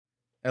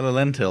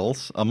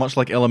Elelentals are much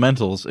like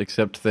elementals,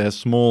 except they're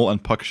small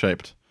and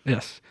puck-shaped.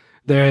 Yes.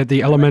 They're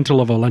the elemental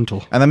of a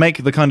lentil. And they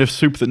make the kind of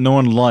soup that no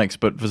one likes,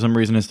 but for some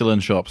reason is still in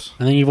shops.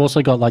 And then you've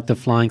also got like the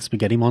flying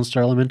spaghetti monster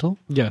elemental.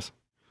 Yes.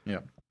 Yeah.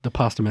 The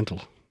pasta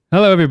mental.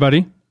 Hello,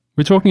 everybody.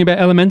 We're talking about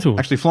elementals.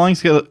 Actually, flying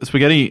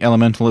spaghetti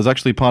elemental is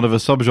actually part of a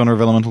subgenre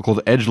of elemental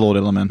called edgelord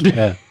elemental.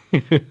 Yeah.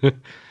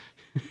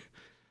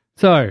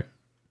 So,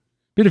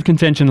 bit of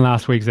contention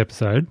last week's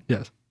episode.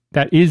 Yes.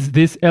 That is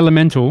this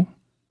elemental,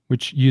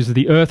 which uses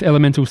the earth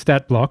elemental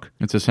stat block.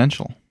 It's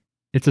essential.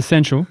 It's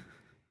essential.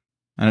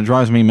 And it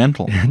drives me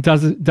mental.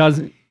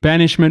 Does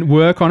banishment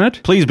work on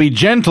it? Please be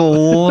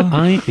gentle.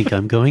 I think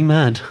I'm going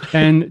mad.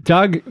 And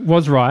Doug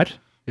was right.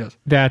 Yes.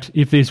 That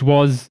if this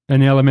was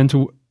an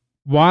elemental,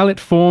 while it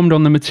formed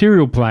on the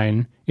material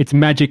plane, its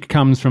magic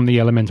comes from the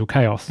elemental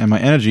chaos. And my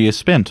energy is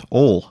spent,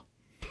 all.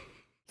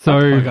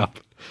 So Fuck up.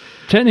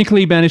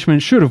 technically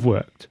banishment should have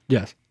worked.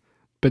 Yes.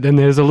 But then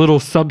there's a little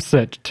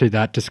subset to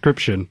that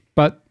description.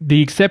 But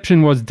the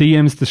exception was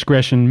DM's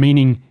discretion,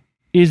 meaning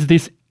is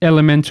this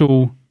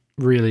elemental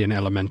Really an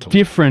elemental.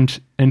 different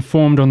and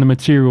formed on the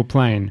material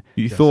plane?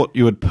 You thought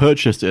you had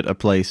purchased it a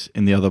place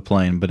in the other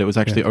plane, but it was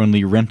actually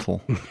only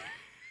rental.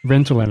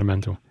 Rental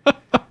elemental.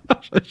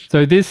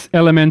 So this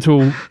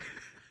elemental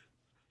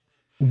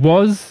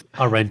was,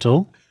 A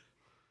rental.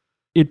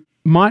 it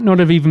might not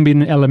have even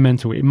been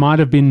elemental. It might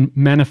have been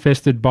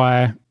manifested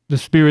by the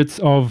spirits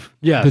of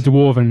Yes. the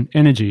dwarven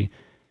energy,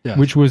 Yes.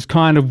 which was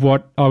kind of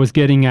what I was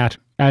getting at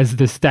as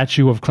the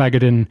statue of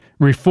Clagadon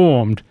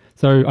reformed.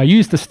 So I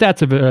used the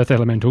stats of an earth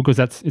elemental because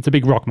it's a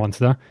big rock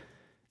monster,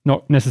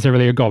 not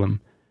necessarily a golem.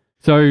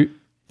 So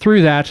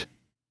through that,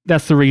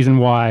 that's the reason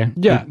why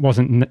Yeah. it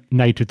wasn't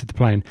native to the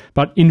plane.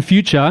 But in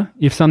future,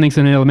 if something's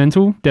an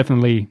elemental,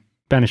 definitely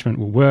banishment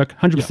will work,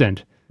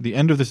 100%. The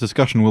end of this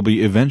discussion will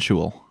be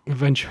eventual.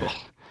 Eventual.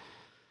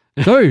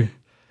 So,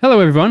 hello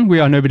everyone, we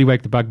are Nobody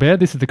Wake the Bugbear.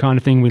 This is the kind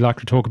of thing we like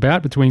to talk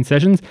about between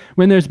sessions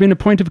when there's been a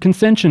point of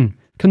contention,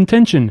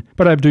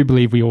 but I do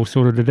believe we all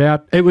sorted it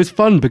out. It was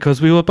fun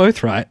because we were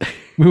both right.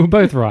 We were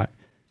both right.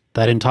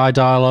 That entire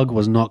dialogue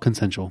was not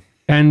consensual.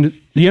 And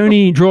the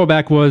only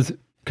drawback was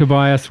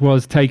Kobayas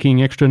was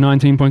taking extra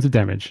 19 points of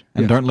damage.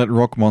 And don't let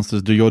rock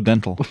monsters do your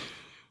dental.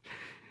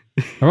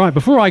 All right,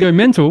 before I go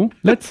mental,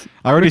 let's...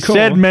 I already recall-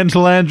 said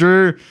mental,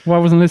 Andrew. Well, I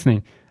wasn't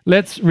listening.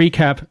 Let's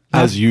recap.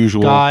 As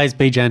usual. Guys,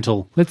 be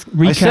gentle. Let's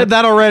recap. I said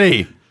that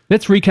already.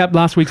 Let's recap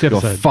last week's You're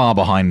episode. far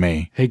behind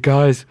me. Hey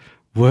guys,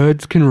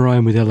 words can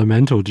rhyme with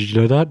elemental. Did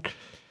you know that?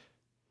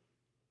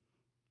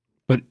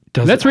 But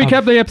does Let's it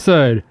have recap the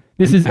episode.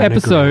 This an is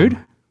episode,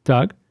 anagram?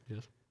 Doug.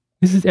 Yes.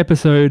 This is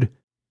episode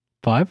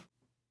 5?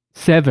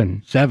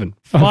 7. 7.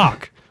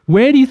 Fuck.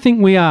 Where do you think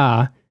we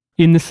are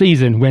in the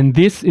season when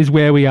this is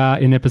where we are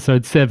in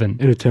episode 7?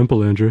 In a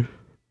temple, Andrew.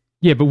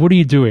 Yeah, but what are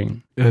you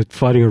doing?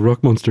 Fighting a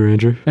rock monster,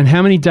 Andrew. And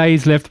how many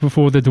days left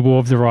before the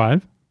dwarves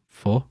arrive?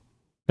 4?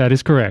 That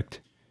is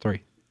correct.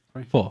 3?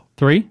 4.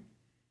 3?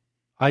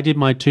 I did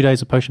my 2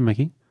 days of potion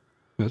making.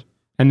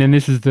 And then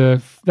this is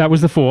that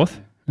was the 4th.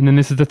 And then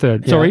this is the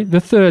 3rd. Yeah. Sorry, the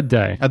 3rd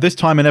day. At this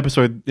time in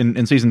episode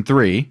in season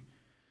 3,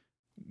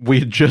 we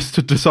had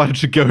just decided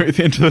to go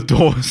into the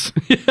doors.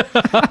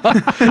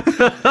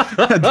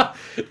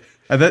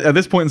 At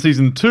this point in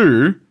season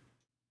 2,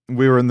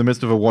 we were in the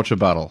midst of a Watcher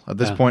battle. At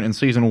this Yeah. point in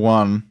season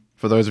 1,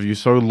 for those of you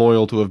so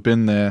loyal to have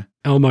been there,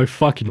 Elmo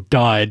fucking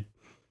died.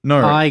 no,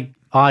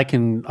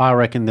 I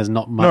reckon there's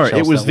not much no, else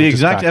it was that the will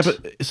exact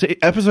distract.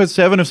 episode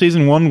 7 of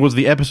season 1 was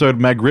the episode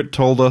Magritte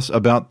told us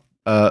about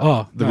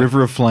the no.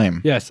 River of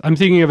Flame. Yes, I'm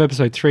thinking of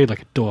episode 3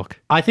 like a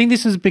dork. I think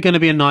this is going to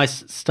be a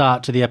nice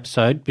start to the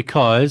episode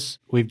because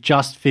we've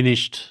just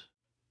finished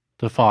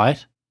the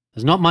fight.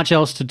 There's not much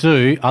else to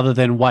do other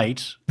than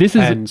wait. This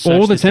and is search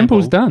all the this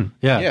temples temple. done.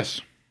 Yeah.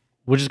 Yes.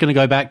 We're just going to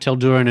go back, tell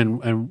Durin,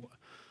 and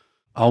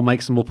I'll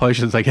make some more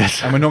potions, I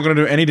guess. And we're not going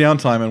to do any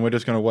downtime, and we're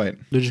just going to wait.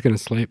 They're just going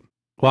to sleep.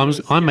 Well,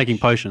 I'm making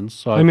potions,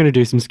 so I'm going to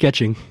do some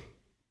sketching.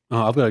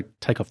 I've got to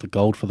take off the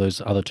gold for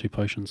those other 2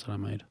 potions that I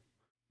made.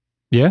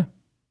 Yeah.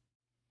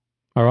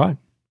 All right.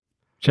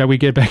 Shall we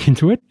get back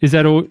into it? Is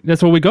that all?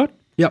 That's all we got?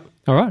 Yep.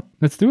 All right.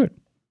 Let's do it.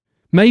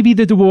 Maybe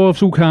the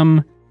dwarves will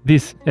come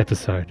this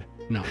episode.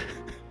 No.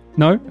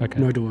 No? Okay.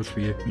 No doors for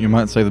you. You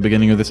might say the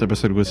beginning of this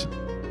episode was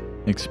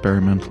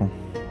experimental.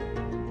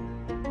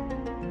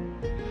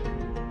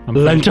 I'm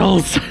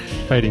Lentils!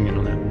 fading in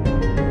on that.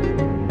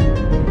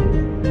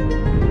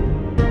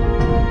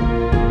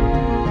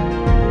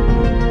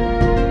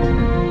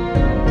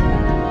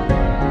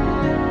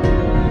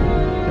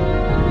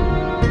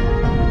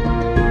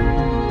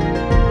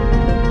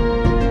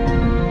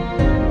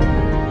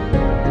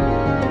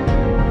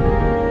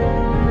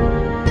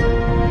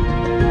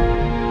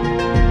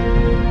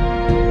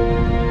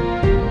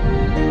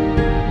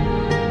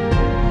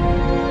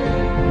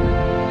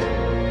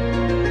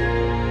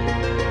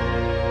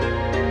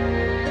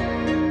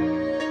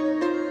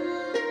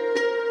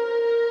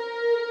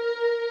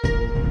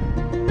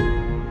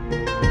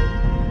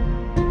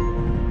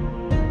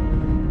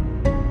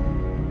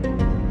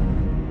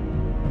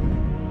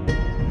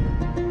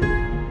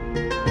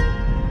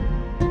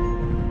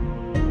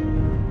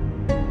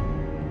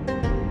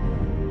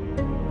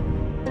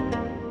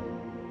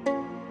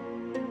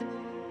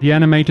 The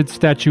animated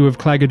statue of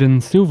Claggedon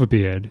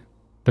Silverbeard.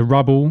 The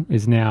rubble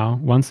is now,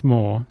 once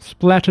more,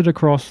 splattered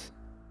across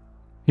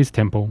his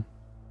temple.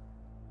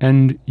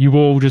 And you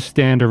all just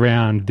stand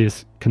around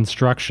this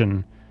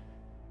construction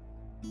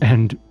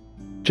and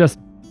just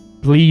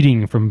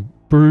bleeding from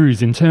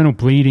internal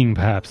bleeding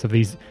perhaps, of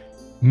these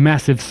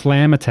massive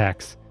slam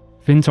attacks.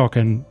 Fintok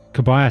and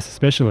Kobayas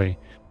especially.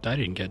 I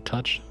didn't get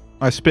touched.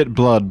 I spit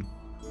blood.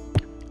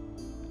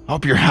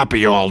 Hope you're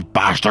happy, you old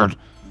bastard.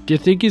 Do you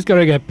think he's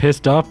gonna get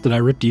pissed off that I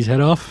ripped his head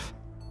off?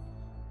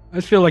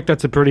 I feel like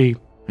that's a pretty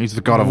He's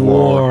the god of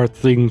war.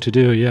 thing to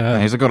do. Yeah,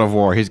 He's a god of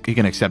war. He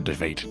can accept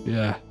defeat.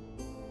 yeah.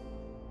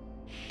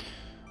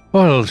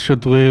 Well,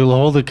 should we,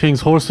 all the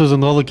king's horses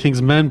and all the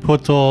king's men,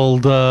 put all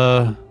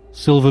the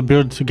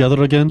Silverbeard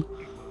together again?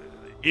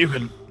 You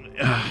can...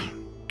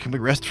 can we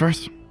rest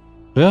first?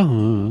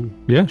 Yeah.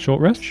 Yeah,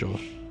 short rest. Sure.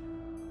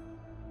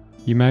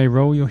 You may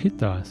roll your hit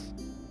dice.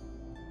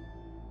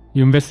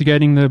 You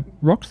investigating the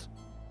rocks?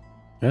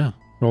 Yeah.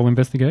 Roll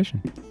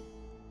investigation.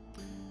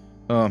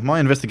 My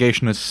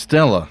investigation is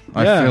stellar.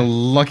 I Yeah. feel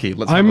lucky.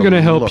 Let's I'm have a going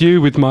to help look.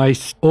 you with my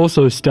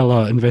also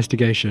stellar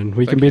investigation.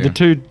 We can Thank be you. the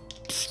two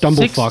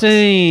stumble fucks.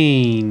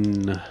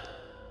 16.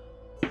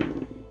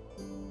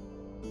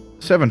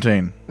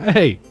 17.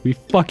 Hey, we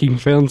fucking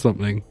found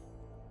something.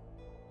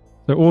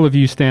 So all of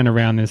you stand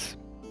around this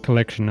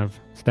collection of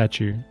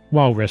statue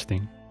while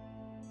resting.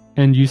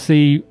 And you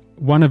see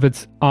one of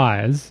its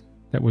eyes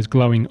that was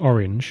glowing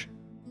orange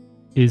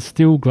is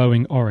still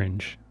glowing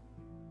orange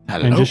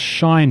Hello? and just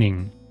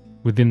shining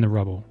within the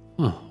rubble.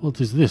 Oh, what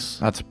is this?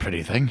 That's a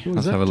pretty thing. What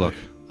Let's does have a that look.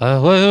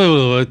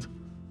 Wait.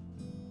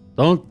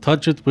 Don't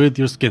touch it with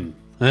your skin.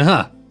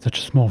 Aha. Such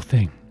a small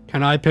thing.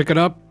 Can I pick it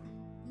up?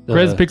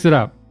 Rez picks it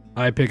up.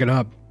 I pick it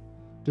up.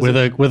 With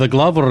a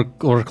glove or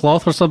a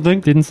cloth or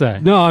something? Didn't say.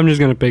 No, I'm just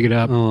going to pick it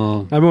up.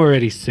 Oh, I'm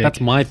already sick.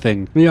 that's my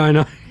thing. Yeah, I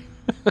know.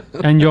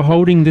 And you're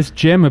holding this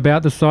gem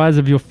about the size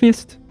of your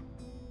fist.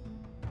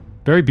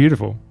 Very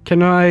beautiful.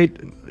 Can I...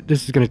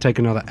 This is going to take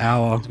another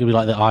hour. It's gonna be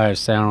like the Eye of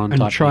Sauron And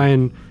type try thing.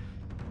 and...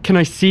 Can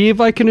I see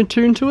if I can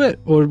attune to it?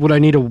 Or would I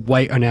need to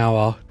wait an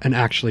hour and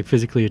actually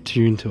physically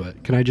attune to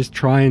it? Can I just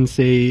try and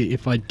see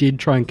if I did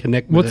try and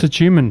connect with What's it?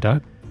 attunement,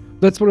 Doug?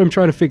 That's what I'm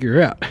trying to figure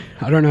out.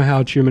 I don't know how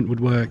attunement would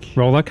work.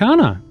 Roll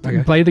Arcana.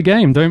 Okay. Play the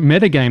game. Don't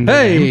metagame the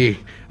game. Hey!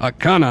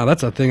 Arcana,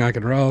 that's a thing I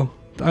can roll.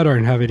 I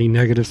don't have any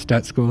negative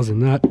stat scores in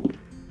that.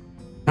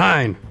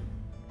 9.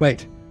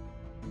 Wait.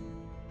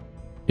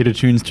 It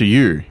attunes to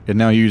you. It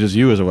now uses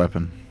you as a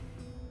weapon.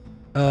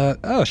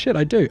 Oh shit,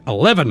 I do.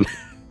 11.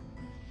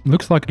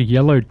 Looks like a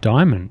yellow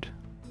diamond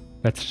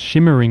that's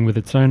shimmering with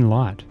its own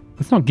light.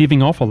 It's not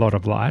giving off a lot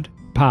of light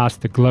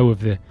past the glow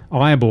of the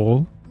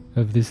eyeball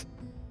of this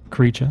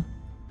creature.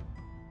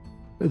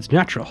 It's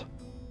natural.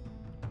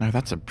 Now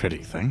that's a pretty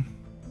thing.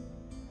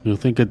 You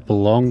think it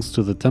belongs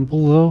to the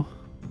temple, though?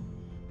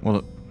 Well,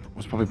 it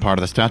was probably part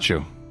of the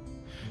statue.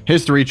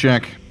 History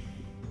check.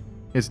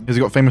 Has he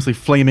got famously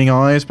flaming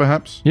eyes,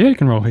 perhaps? Yeah, you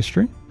can roll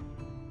history.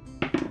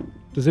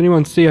 Does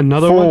anyone see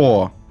another one?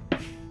 4.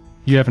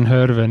 You haven't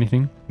heard of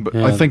anything. But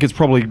Yeah. I think it's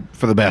probably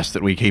for the best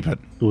that we keep it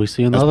Do we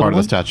see as another part one? of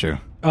the statue.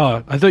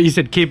 Oh, I thought you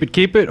said keep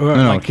it, or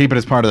No, like keep it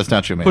as part of the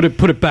statue, mate.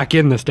 put it back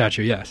in the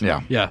statue. Yes.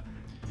 Yeah. Yeah.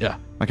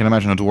 I can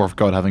imagine a dwarf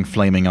god having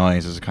flaming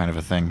eyes as a kind of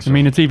a thing. So. I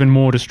mean, it's even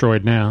more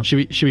destroyed now.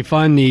 Should we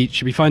find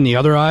the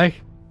other eye?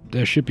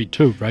 There should be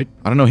 2, right?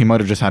 I don't know, he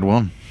might have just had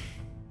one.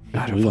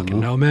 I don't we don't fucking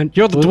know. know, man.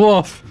 You're the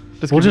dwarf.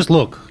 We'll just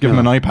look. Give him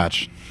an eye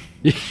patch.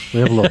 We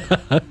have a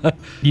look.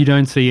 You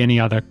don't see any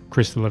other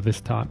crystal of this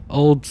type.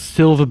 Old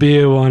silver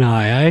beer one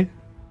eye, eh?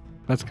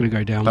 That's gonna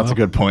go down. That's well. a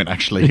good point,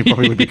 actually. He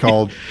probably would be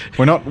called.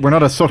 We're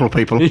not a subtle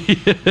people.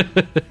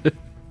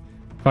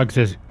 Bug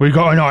says, "We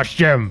got a nice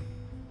gem.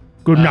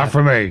 Good enough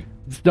for me."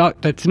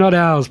 That's not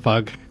ours,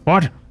 Pug.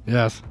 What?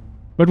 Yes.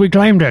 But we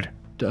claimed it.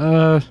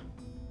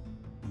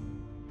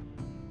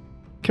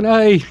 Can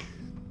I?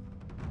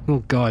 Oh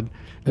God.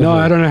 No,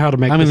 I don't know how to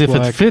make I mean, this if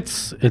work. it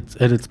fits,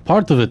 it's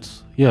part of it.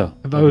 Yeah.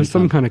 If I was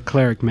some kind of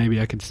cleric, maybe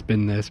I could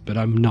spin this, but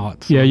I'm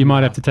not. so Yeah, you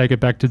might have to take it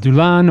back to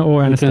Dulan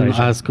or You can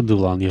Anastasia ask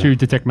Dulan, yeah. to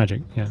detect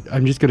magic. Yeah.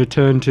 I'm just going to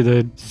turn to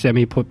the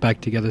semi-put back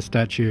together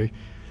statue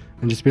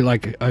and just be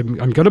like, I'm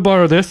going to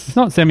borrow this. It's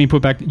not semi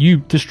put back. You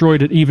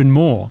destroyed it even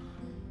more.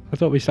 I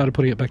thought we started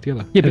putting it back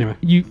together. Yeah, Anyway,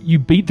 but you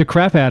beat the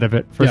crap out of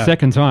it for Yeah. a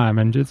second time,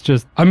 and it's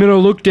just I'm going to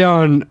look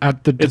down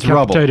at the It's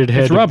rubble. decapitated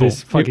head it's of rubble.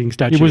 this fucking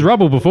statue. It was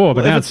rubble before,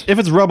 but now If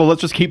it's rubble, let's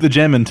just keep the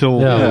gem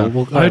until. Yeah,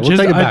 we'll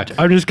take it back.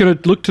 I'm just going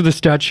to look to the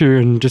statue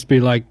and just be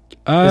like,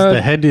 Is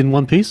the head in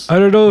one piece? I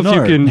don't know if No.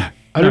 you can.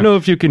 I don't know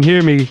if you can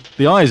hear me,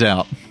 The eye's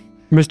out.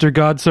 Mr.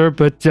 Godsir,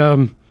 but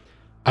I'm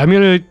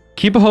going to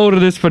keep a hold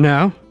of this for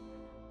now.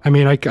 I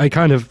mean, I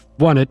kind of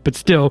want it, but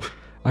still,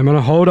 I'm going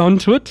to hold on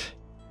to it.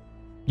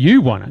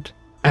 you won it.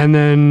 And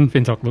then,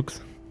 Fintok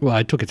looks. well,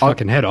 I took its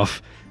fucking head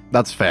off.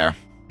 That's fair.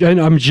 And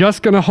I'm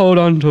just going to hold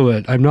on to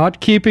it. I'm not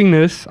keeping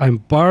this. I'm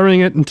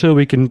borrowing it until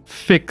we can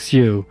fix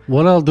you.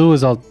 What I'll do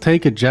is I'll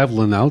take a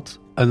javelin out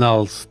and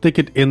I'll stick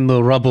it in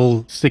the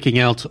rubble sticking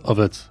out of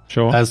it.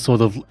 Sure. As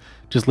sort of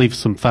just leave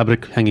some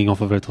fabric hanging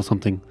off of it or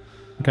something.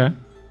 Okay.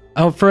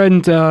 Our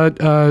friend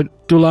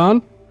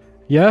Dulan.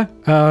 Yeah,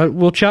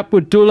 we'll chat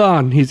with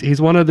Dulan.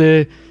 He's one of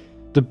the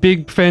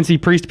big fancy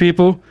priest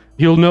people.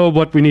 He'll know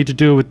what we need to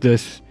do with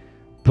this.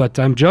 But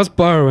I'm just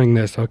borrowing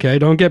this, okay?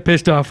 Don't get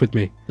pissed off with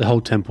me. The whole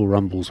temple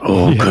rumbles.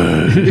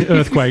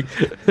 Earthquake.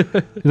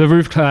 The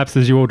roof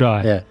collapses, you all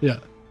die. Yeah. Yeah.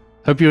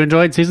 Hope you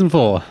enjoyed season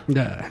 4.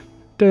 Yeah.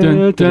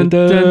 Dun, dun,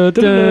 dun,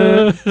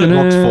 dun,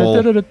 Rocks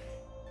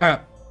fall.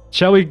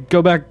 Shall we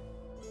go back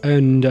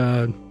and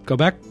go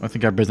back? I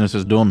think our business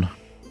is done.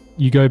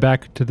 You go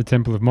back to the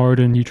Temple of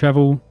Moradin. You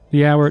travel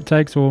the hour it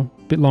takes or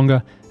a bit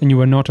longer, and you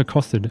are not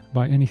accosted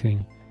by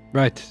anything.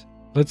 Right.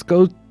 Let's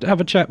go have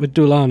a chat with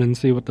Dulan and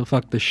see what the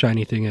fuck this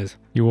shiny thing is.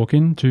 You walk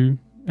in to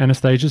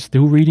Anastasia,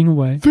 still reading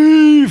away.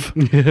 Thief!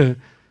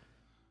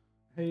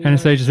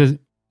 Anastasia says,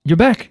 "You're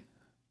back.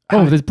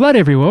 Oh, there's blood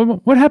everywhere.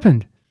 What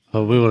happened?"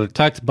 We were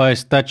attacked by a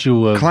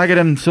statue of... Claggett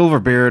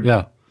Silverbeard.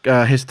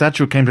 Yeah. His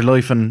statue came to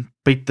life and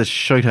beat the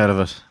shite out of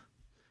it.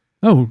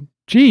 Oh,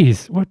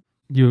 jeez. What?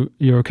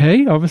 You're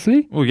okay,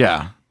 obviously? Oh,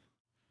 yeah.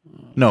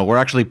 No, we're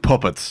actually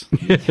puppets.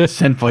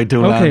 Sent by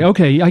Dulan.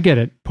 Okay, I get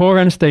it. Poor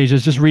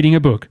Anastasia's just reading a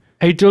book.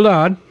 Hey,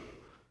 Dulan.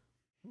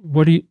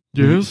 What do you...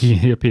 Yes?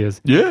 He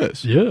appears.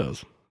 Yes.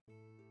 Yes.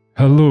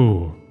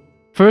 Hello.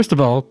 First of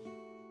all,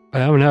 I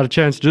haven't had a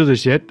chance to do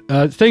this yet.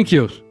 Thank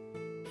you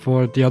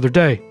for the other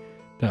day.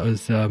 That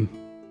was,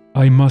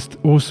 I must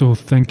also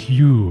thank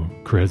you,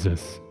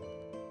 Krezus.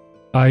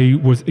 I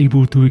was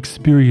able to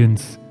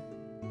experience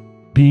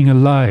being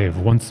alive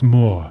once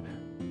more.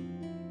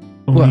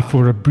 Only Well-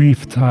 for a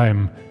brief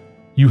time.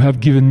 You have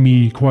given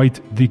me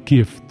quite the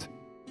gift,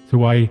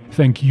 so I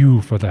thank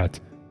you for that.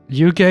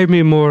 you gave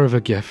me more of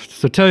a gift.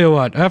 So tell you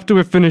what, after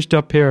we're finished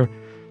up here,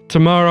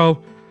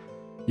 tomorrow,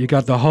 you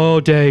got the whole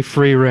day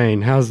free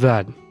reign. How's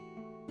that?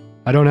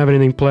 I don't have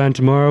anything planned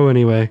tomorrow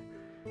anyway.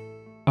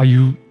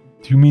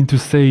 Do you mean to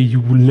say you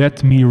will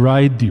let me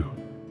ride you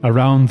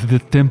around the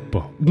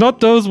temple? Not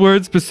those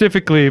words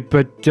specifically,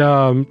 but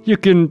you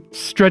can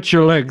stretch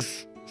your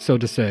legs, so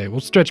to say.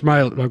 We'll stretch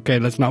my... Okay,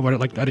 let's not word it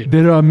like that.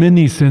 There are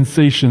many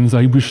sensations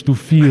I wish to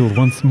feel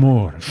once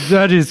more.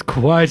 That is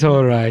quite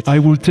all right. I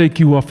will take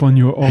you off on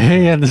your own.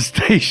 Hey,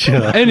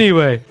 Anastasia.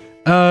 Anyway,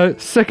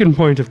 second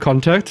point of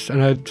contact,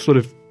 and I sort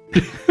of...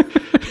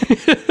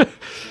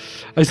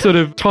 I sort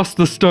of toss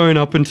the stone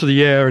up into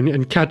the air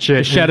and catch it.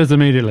 It shatters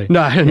immediately.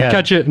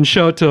 Catch it and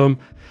show it to him.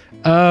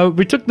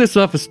 We took this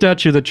off a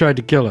statue that tried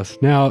to kill us.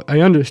 Now, I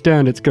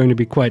understand it's going to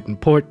be quite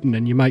important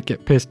and you might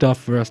get pissed off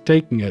for us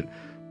taking it,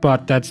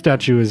 but that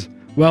statue is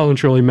well and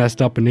truly messed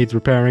up and needs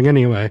repairing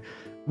anyway.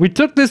 We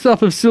took this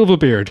off of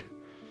Silverbeard.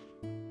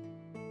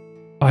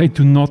 I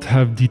do not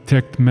have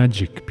detect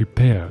magic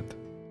prepared.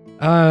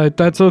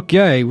 That's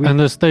okay.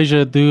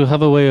 Anastasia, do you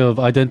have a way of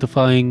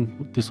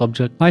identifying this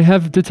object? I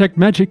have detect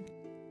magic.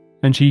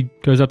 And she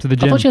goes up to the I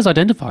gem. thought she has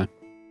identify.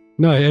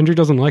 No, Andrew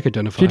doesn't like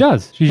identify. She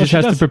does. She just she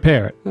has does. to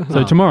prepare it. So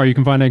Uh-huh. tomorrow you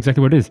can find out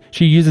exactly what it is.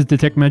 She uses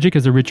detect magic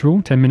as a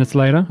ritual 10 minutes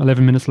later,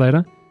 11 minutes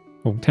later.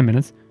 Or 10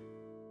 minutes.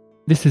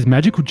 This is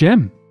magical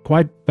gem.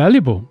 Quite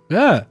valuable.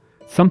 Yeah.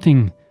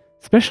 Something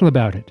special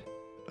about it.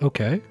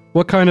 Okay.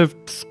 What kind of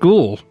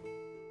school?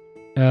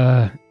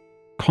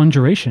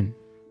 Conjuration.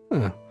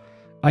 Huh.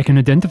 I can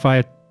identify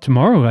it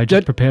tomorrow. I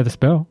just That- prepare the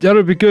spell. That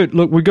would be good.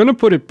 Look, we're going to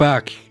put it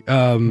back.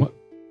 Why?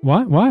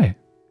 Why?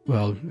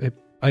 Well,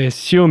 I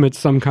assume it's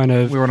some kind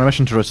of... We were on a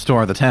mission to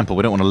restore the temple.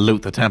 We don't want to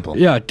loot the temple.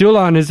 Yeah,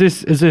 Dulan, is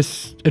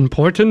this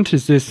important?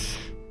 Is this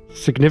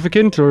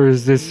significant, or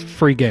is this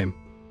free game?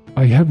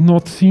 I have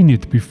not seen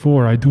it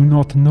before. I do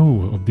not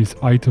know of this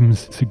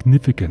item's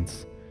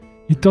significance.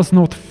 It does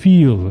not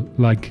feel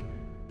like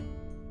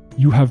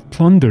you have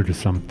plundered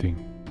something.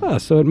 Ah,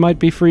 so it might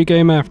be free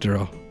game after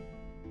all.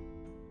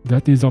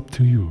 That is up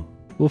to you.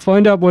 We'll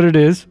find out what it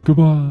is.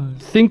 Goodbye.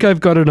 Think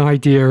I've got an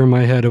idea in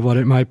my head of what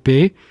it might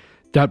be.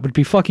 That would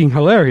be fucking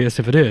hilarious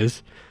if it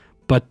is.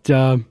 But,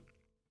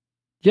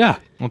 yeah,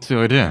 What's the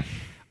idea?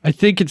 I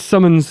think it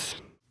summons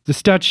the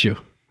statue.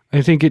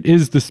 I think it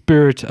is the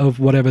spirit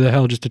of whatever the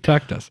hell just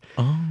attacked us.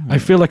 Oh. I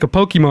feel like a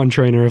Pokemon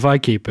trainer if I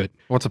keep it.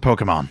 What's a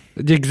Pokemon?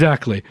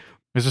 Exactly.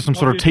 Is this some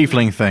sort of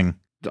tiefling thing?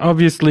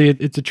 Obviously,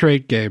 it's a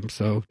trade game,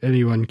 so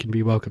anyone can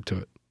be welcome to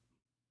it.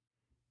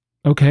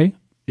 Okay.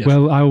 Yes.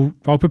 Well,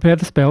 I'll prepare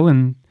the spell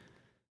and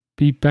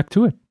be back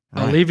to it.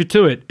 I'll leave you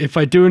to it. If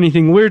I do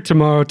anything weird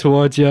tomorrow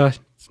towards you,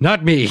 it's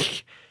not me.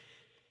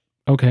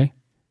 Okay.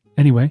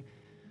 Anyway.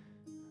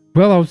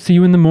 Well, I'll see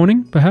you in the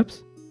morning,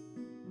 perhaps.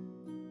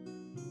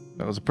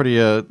 That was a pretty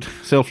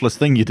selfless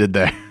thing you did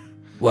there.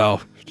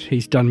 Well,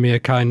 he's done me a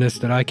kindness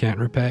that I can't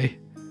repay.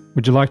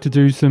 Would you like to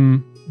do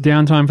some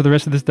downtime for the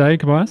rest of this day,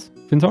 Tobias?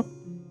 Fintok?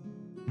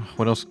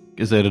 What else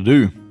is there to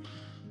do?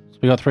 So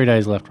we got 3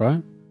 days left,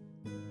 right?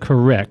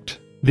 Correct.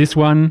 This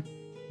one,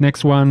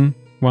 next one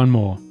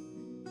more.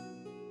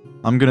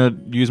 I'm going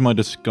to use my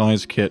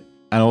disguise kit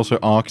and also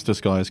Ark's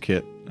disguise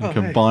kit and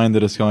combine the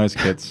disguise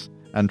kits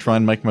and try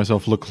and make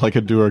myself look like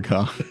a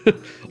Duergar.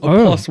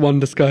 +1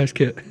 disguise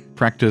kit.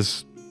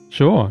 Practice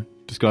Sure.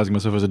 disguising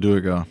myself as a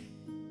Duergar.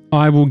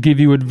 I will give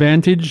you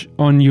advantage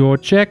on your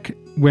check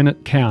when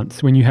it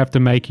counts, when you have to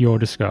make your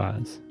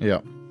disguise. Yeah.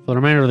 For the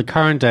remainder of the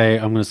current day,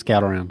 I'm going to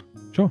scout around.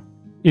 Sure.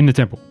 In the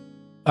temple.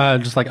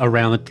 Just like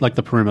around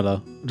the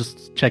perimeter.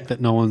 Just check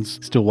that no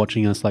one's still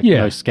watching us, like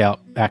Yeah. no scout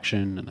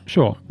action. And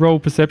Sure. Roll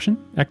perception.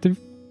 Active.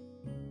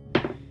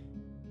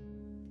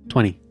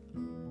 20.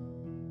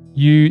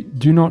 You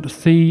do not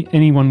see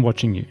anyone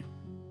watching you.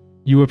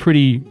 You were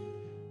pretty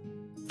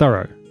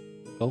thorough.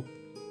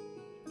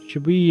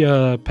 Should we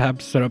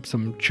perhaps set up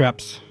some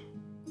traps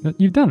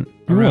You've done.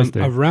 You always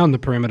do. around the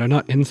perimeter,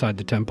 not inside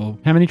the temple?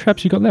 How many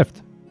traps you got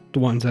left? The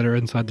ones that are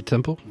inside the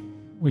temple?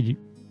 Well, you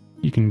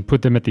can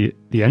put them at the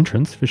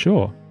entrance for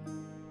sure.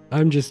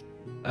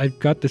 I've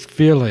got this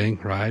feeling,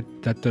 right,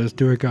 that those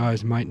Dura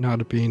guys might not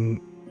have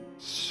been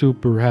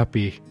super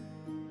happy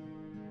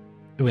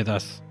with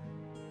us.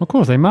 Of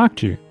course, they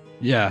marked you.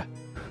 Yeah.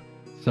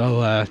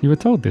 So, You were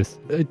told this.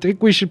 I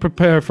think we should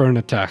prepare for an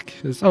attack.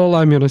 That's all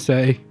I'm going to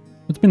say.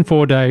 It's been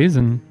 4 days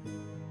and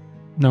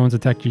no one's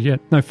attacked you yet.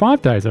 No,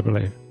 5 days, I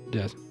believe.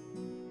 Yes.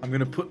 I'm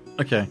going to put...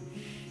 Okay.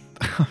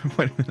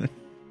 Wait a minute.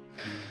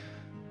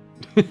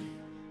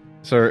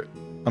 So,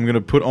 I'm going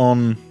to put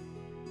on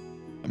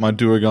my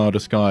Duergar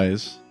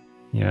disguise.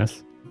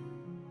 Yes.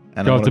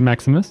 And Go to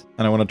Maximus.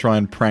 and I want to try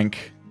and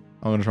prank...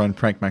 I want to try and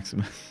prank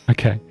Maximus.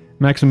 Okay.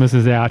 Maximus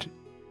is out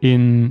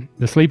in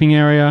the sleeping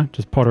area,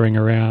 just pottering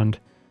around.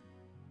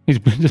 He's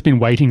just been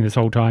waiting this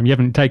whole time. You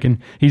haven't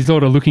taken... He's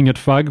sort of looking at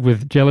Fug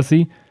with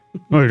jealousy.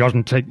 Oh, he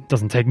doesn't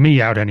take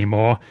me out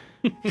anymore.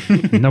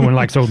 No one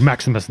likes old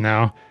Maximus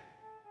now.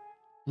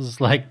 This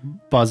is like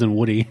Buzz and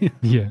Woody.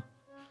 Yeah.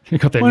 They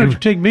got their Why don't new, you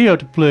take me out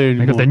to play they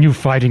anymore? got their new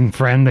fighting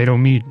friend. They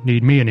don't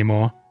need me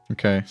anymore.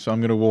 Okay, so I'm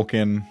going to walk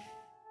in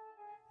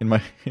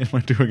my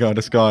Duergar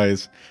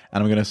disguise,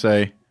 and I'm going to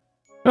say,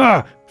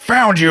 Ah,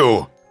 found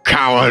you,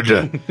 coward!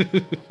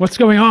 What's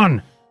going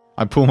on?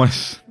 I pull my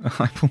sword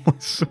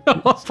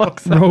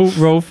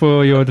Roll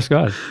for your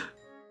disguise.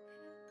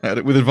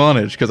 with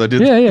advantage because I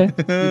did. Yeah.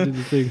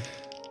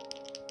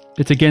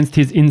 It's against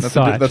his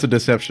insight. That's a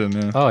deception.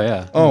 Yeah. Oh,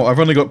 yeah. Oh, I've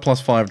only got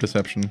 +5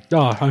 deception.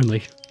 Oh,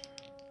 only.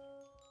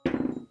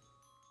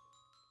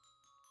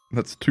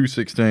 That's 2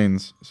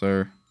 16s,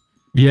 so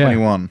yeah.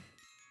 21.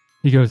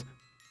 He goes,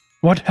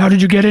 "What? How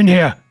did you get in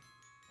here?"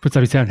 Puts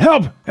up his hand.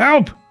 Help!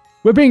 Help!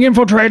 We're being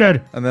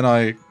infiltrated. And then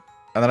I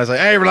say,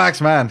 "Hey,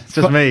 relax, man. It's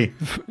just me."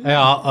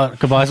 Yeah,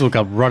 Tobias will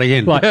come running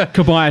in. Like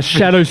Kobayas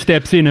shadow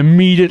steps in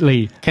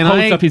immediately. Can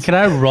holds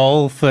I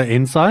roll for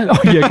insight?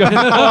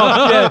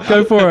 Yeah,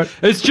 go for it.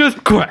 It's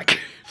just quack.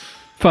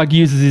 Fug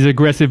uses his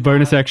aggressive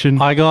bonus action.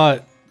 I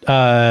got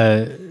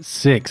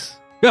 6.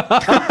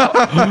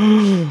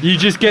 You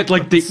just get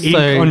like the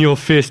ink on your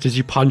fist as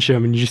you punch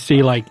him, and you just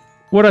see like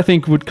What I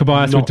think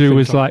Kobayas would Not do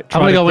is think like I'm try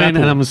going to to go in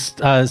grapple.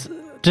 and I'm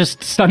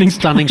just stunning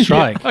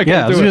strike. Yeah, okay,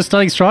 I was do going it. to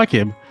stunning strike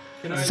him.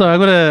 So I'm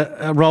going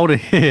to roll to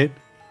hit.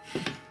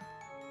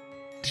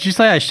 Did you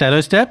say I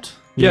shadow stepped?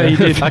 Yeah, you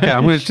did. Okay,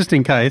 I'm going to, just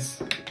in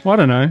case. Well,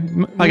 I don't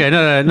know. Okay,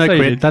 no Say you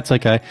crit. did. That's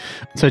okay.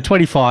 So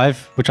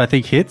 25, which I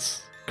think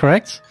hits,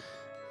 correct?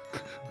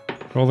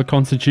 Roll the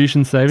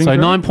Constitution saving. So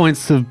throw. 9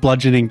 points of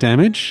bludgeoning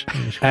damage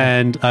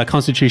and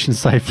Constitution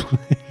save,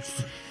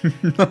 please.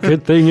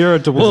 good thing you're a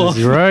dwarf. This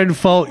is your own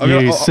fault, I'm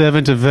gonna- you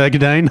servant of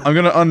Vergadane. I'm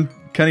going to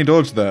uncanny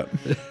dodge that.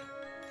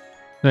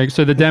 Like,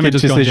 so the damage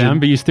has gone decision. down,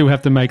 but you still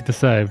have to make the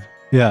save.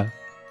 Yeah.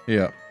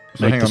 Yeah.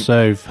 So Make hang the on.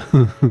 save.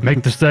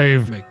 Make the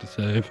save. Make the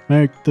save.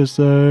 Make the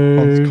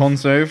save. Con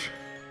save.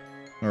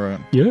 All right.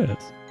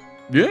 Yes.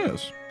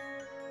 Yes.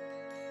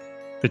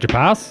 Did you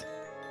pass?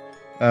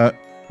 No.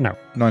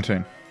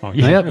 19. Oh,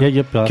 Yeah, yeah.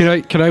 yep.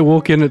 Can I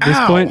walk in at this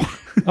point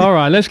All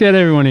right, let's get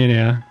everyone in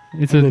here.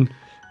 It's a and then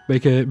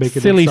make a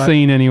silly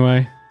scene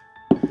anyway.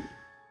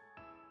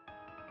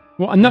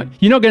 Well, no,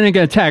 you're not going to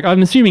get attacked.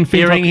 I'm assuming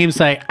Hearing Fintok... him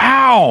say,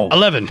 ow!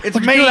 11. It's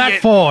What'd you do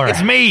that for?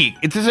 It's me.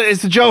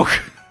 It's a joke.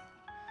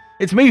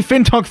 It's me,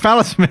 Fintok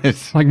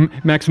Phallusmith.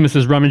 Like Maximus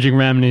is rummaging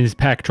around in his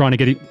pack trying to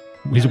get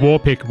his war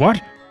pick. What?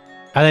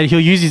 And then he'll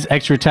use his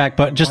extra attack,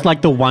 but just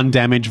like the 1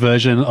 damage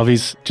version of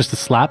his, just a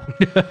slap.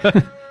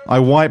 I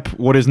wipe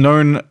what is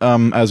known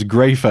as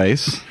grey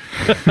face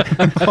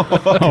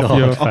Off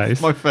your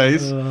face. my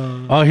face.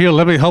 Oh, here,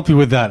 let me help you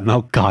with that.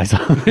 No, guys.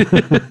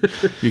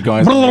 You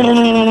guys.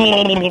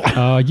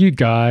 Oh, you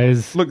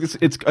guys. Look,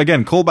 it's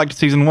again, call back to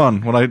season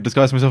 1 when I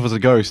disguised myself as a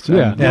ghost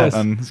Yeah. Yes.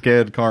 and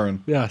scared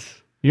Karen.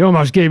 Yes. You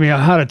almost gave me a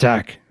heart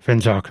attack,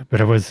 Fintok, but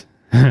it was...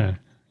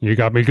 you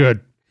got me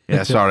good.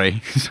 Yeah,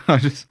 sorry.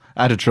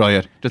 I had to try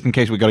it, just in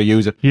case we got to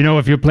use it. You know,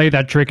 if you played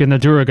that trick in the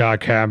Duragar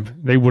camp,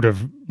 they would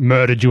have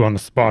murdered you on the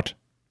spot.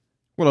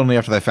 Well, only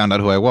after they found out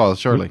who I was,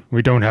 surely.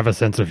 We don't have a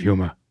sense of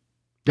humor.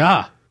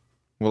 Ah.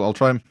 Well, I'll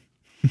try and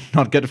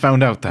not get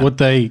found out then. Would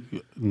they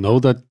know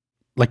that,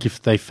 like,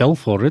 if they fell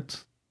for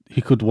it,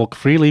 he could walk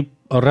freely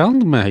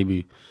around,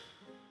 maybe?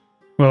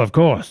 Well, of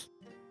course.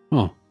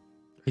 Oh,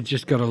 You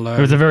just got to It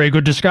learn. was a very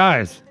good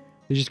disguise.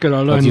 You just got to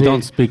but learn you the,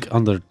 don't speak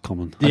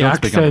Undercommon. the don't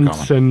speak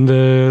accents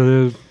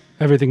and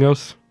everything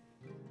else.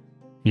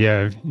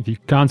 Yeah, if you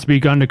can't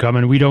speak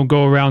Undercommon, we don't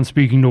go around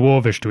speaking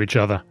Dwarvish to each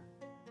other.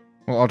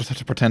 Well, I'll just have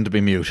to pretend to be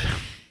mute.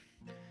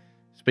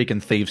 Speaking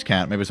thieves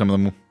can't. Maybe some of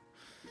them will.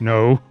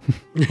 No,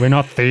 we're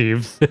not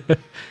thieves.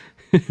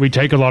 We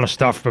take a lot of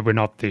stuff, but we're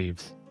not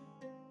thieves.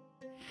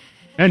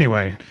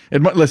 Anyway,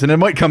 It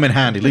might come in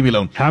handy. Leave me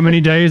alone. how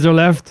many days are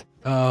left?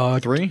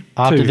 3?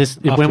 After Two. this,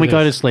 After when we go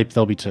to this. sleep,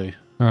 there'll be 2.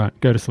 All right,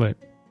 go to sleep.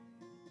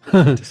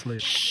 To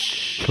sleep.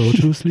 Go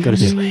to sleep. Go to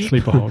sleep.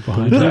 Sleep a hole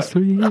behind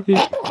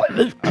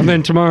you. And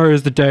then tomorrow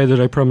is the day that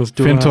I promised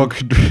Duran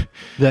Fintok,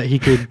 that he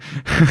could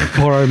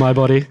borrow my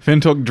body.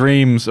 Fintok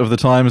dreams of the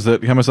times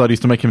that Hammerside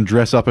used to make him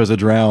dress up as a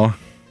drow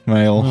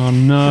male. Oh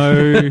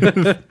no.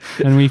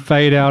 And we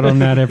fade out on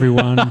that,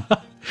 everyone.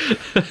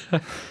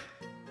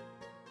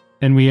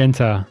 And we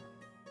enter,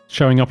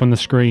 showing up on the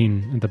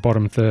screen at the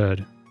bottom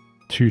third,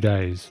 2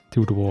 days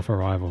till dwarf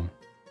arrival.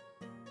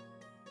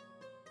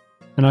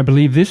 And I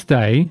believe this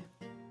day,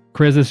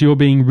 Krezus, you're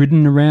being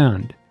ridden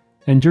around.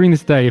 And during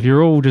this day, if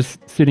you're all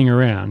just sitting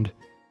around,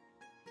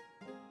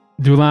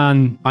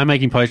 Dulan, I'm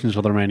making potions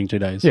for the remaining 2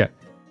 days. yeah,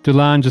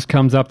 Dulan just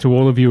comes up to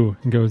all of you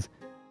and goes,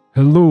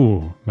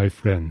 "Hello, my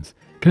friends.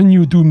 Can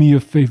you do me a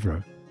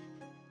favor?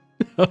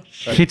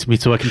 Hit me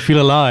so I can feel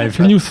alive.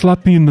 Can you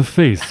slap me in the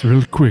face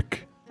real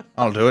quick?"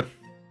 I'll do it.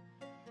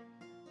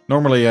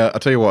 Normally, I'll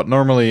tell you what,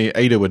 normally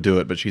Ada would do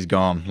it, but she's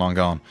gone, long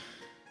gone.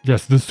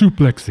 Yes, the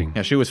suplexing.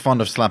 Yeah, she was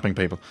fond of slapping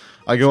people.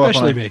 I go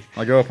Especially up and me.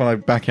 I go up and I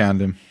backhand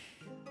him.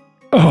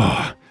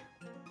 Oh,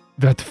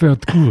 that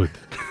felt good.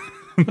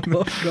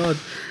 Oh, God.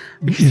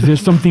 Is there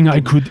something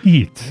I could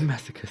eat?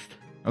 Masochist.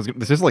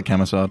 This is like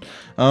Hammerside.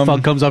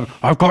 Fug comes up.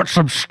 I've got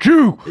some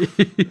stew.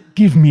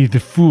 Give me the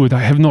food I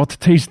have not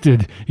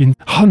tasted in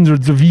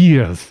hundreds of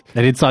years.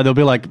 And inside there'll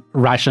be like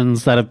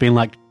rations that have been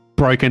like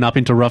broken up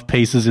into rough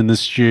pieces in the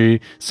stew.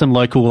 Some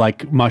local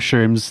like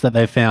mushrooms that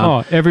they found.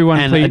 Oh, everyone,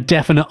 and a please,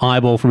 definite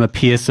eyeball from a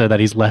piercer that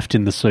he's left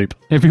in the soup.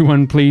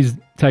 everyone, please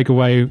take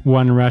away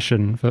one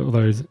ration for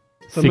those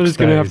 6 Somebody's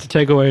going to have days. to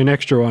take away an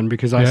extra one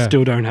because I Yeah.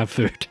 still don't have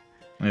food.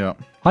 Yeah.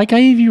 I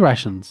gave you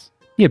rations.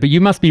 Yeah, but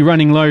you must be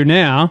running low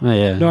now. Oh,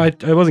 yeah. No, I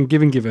wasn't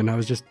given. I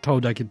was just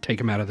told I could take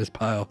them out of this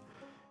pile.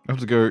 I have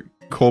to go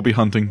Corby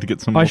hunting to get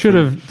some I more should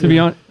food. have, to be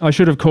honest, I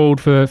should have called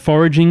for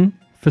foraging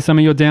for some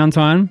of your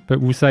downtime, but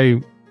we'll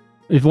say,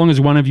 as long as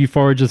one of you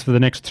forages for the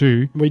next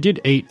 2. We did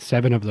eat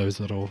 7 of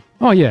those little.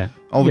 Oh, yeah.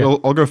 I'll Yeah.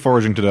 go, I'll go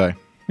foraging today.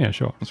 Yeah,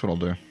 sure. That's what I'll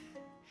do.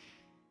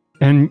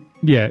 And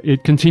yeah,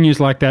 it continues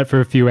like that for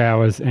a few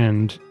hours,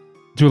 and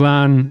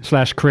Dulan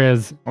 /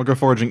 Krez. I'll go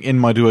foraging in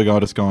my Duergar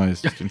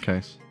disguise, just in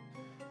case.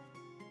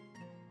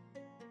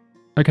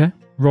 Okay,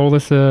 roll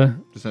us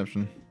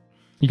Deception.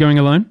 You going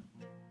alone?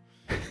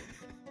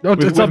 Oh,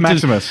 With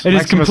Maximus. It is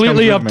Maximus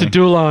completely comes up with to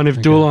me. Dulan if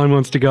Dulan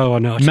wants to go or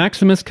not.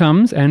 Maximus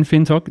comes and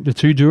Fintok, the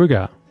 2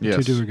 Duergar.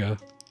 Yes. To go.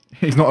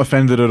 He's not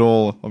offended at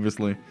all,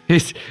 obviously.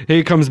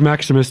 Here comes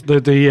Maximus,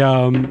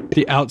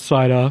 the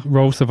outsider,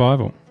 Roll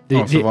survival.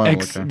 Oh,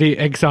 survival, okay. the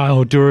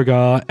exile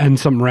Duergar, and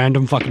some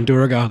random fucking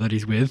Duergar that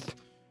he's with.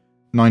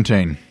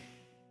 19.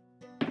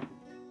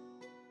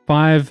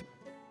 5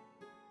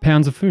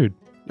 pounds of food.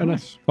 Oh,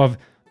 nice. Of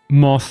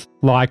moss,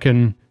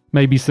 lichen,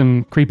 maybe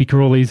some creepy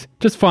crawlies.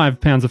 Just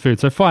 5 pounds of food,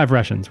 so 5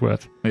 rations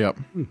worth. Yep.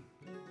 I'm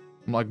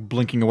like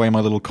blinking away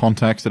my little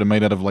contacts that are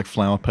made out of like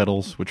flower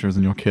petals, which is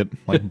in your kit,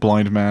 like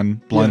blind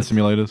Yes.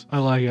 simulators. I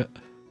like it.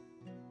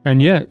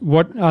 And yeah,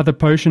 what other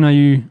potion are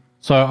you?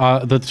 So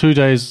the 2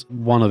 days,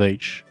 1 of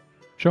each.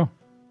 Sure.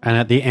 And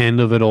at the end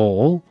of it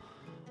all,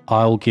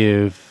 I'll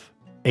give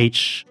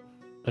each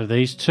of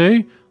these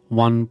 2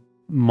 1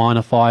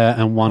 minor fire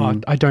and 1.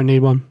 Oh, I don't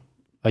need one.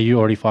 Are you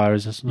already fire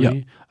resistant? Yep. are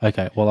you?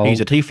 Okay. Well, I'll,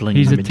 tiefling.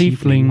 He's a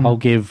tiefling. I'll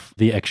give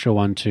the extra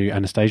one to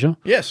Anastasia,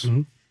 Yes.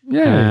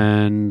 Yeah.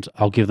 and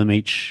I'll give them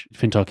each,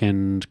 Fintok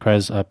and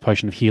Krez, a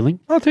potion of healing.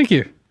 Oh, thank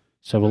you.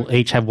 So we'll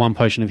each have 1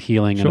 potion of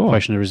healing and Sure. a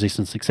potion of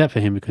resistance, except for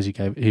him because he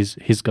gave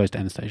his goes to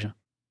Anastasia.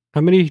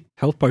 How many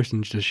health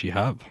potions does she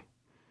have?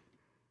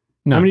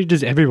 No. How many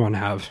does everyone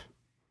have?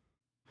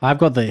 I've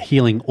got the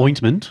healing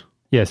ointment,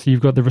 Yes,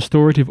 you've got the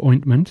restorative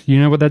ointment. Do you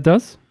know what that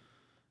does?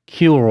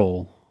 cure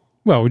all.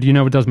 Well, do you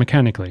know what it does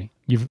mechanically?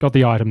 You've got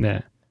the item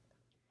there.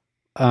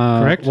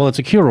 Correct? Well, it's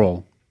a cure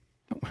all.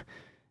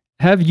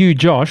 Have you,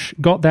 Josh,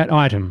 got that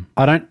item?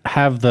 I don't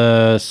have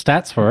the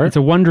stats for it. It's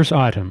a wondrous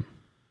item.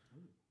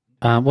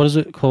 What is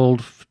it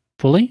called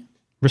fully?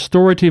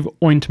 Restorative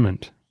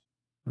ointment.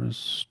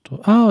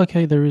 Oh,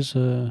 okay. There is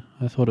a.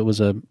 I thought it was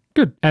a.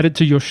 Good. Add it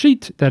to your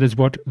sheet. That is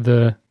what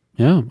the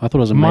Yeah, I thought it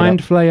was a Mind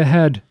made up. Flayer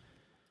had.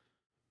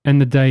 And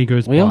the day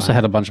goes by. We also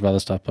had a bunch of other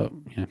stuff, but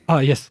yeah. Oh,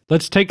 yes.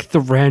 Let's take the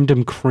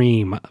random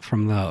cream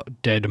from the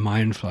dead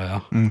Mind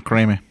Flayer.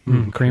 Creamy.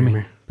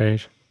 creamy.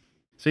 Beige.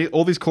 See,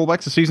 all these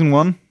callbacks to season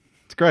 1.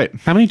 It's great.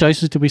 How many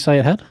doses did we say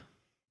it had?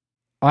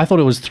 I thought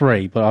it was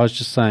 3, but I was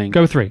just saying.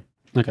 Go 3.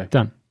 Okay.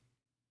 Done.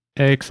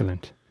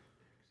 Excellent.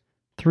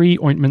 3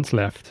 ointments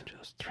left.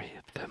 Just 3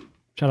 of them.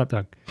 Shut up,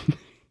 Doug.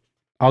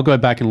 I'll go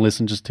back and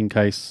listen just in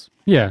case.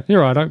 Yeah, you're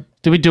right.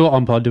 Did we do it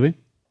on pod? Did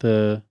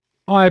we?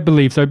 I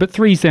believe so, but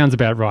 3 sounds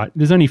about right.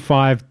 There's only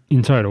 5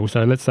 in total,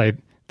 so let's say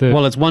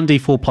Well, it's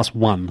 1d4 plus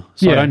 1,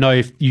 so Yeah. I don't know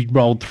if you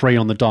rolled 3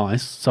 on the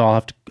dice. So I'll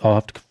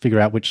have to figure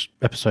out which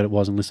episode it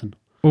was and listen.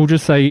 We'll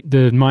just say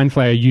the Mind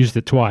Flayer used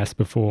it twice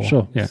before.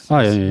 Sure. Yeah. Oh,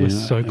 yeah, yeah. We're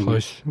yeah. so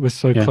close. We're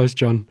so Yeah. close,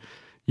 John.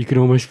 You can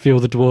almost feel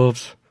the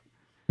dwarves.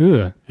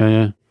 Ugh. Yeah,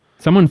 yeah.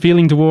 Someone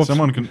feeling dwarfs.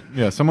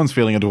 Someone's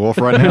feeling a dwarf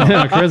right now.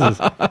 Yeah, Krez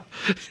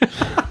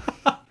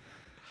is.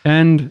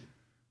 And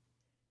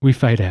we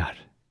fade out.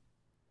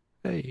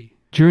 Hey.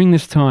 During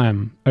this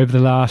time, over the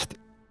last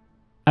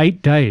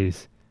 8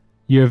 days,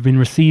 you have been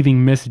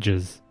receiving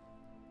messages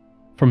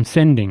from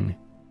Sending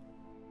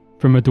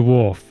from a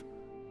dwarf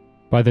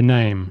by the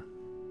name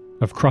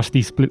of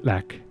Krusty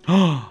Splitlack.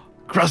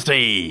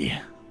 Krusty!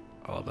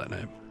 I love that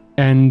name.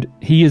 And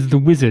he is the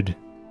wizard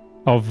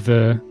of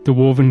the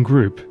dwarven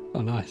group.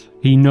 Oh, nice.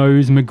 He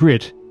knows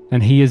Magritte,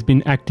 and he has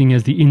been acting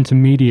as the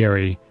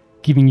intermediary,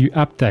 giving you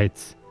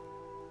updates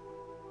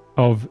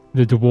of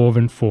the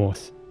dwarven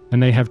force.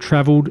 And they have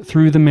travelled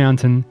through the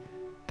mountain,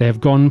 they have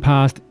gone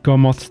past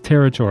Gomoth's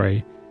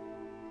territory,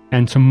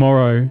 and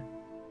tomorrow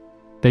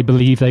they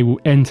believe they will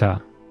enter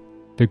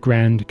the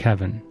Grand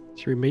Cavern.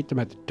 Should we meet them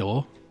at the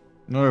door?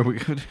 No, we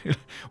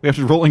have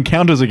to roll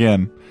encounters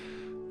again.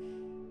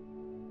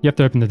 You have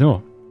to open the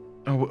door.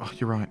 Oh,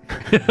 you're right.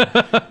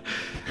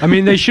 I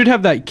mean, they should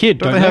have that kid,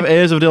 Don't they have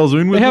heirs of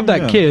Delzoon with They have them?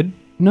 that Yeah. kid.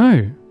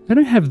 No, they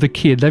don't have the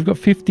kid. They've got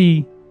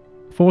 50,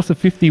 force of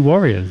 50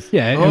 warriors.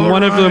 Yeah, and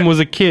one of them was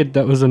a kid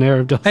that was an heir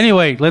of Dust.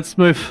 Anyway, let's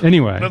move.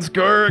 Anyway, Let's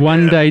go.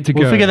 one day to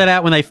We'll go. figure that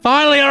out when they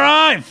finally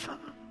arrive.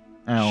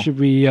 Ow. Should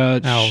we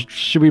Ouch.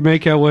 should we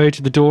make our way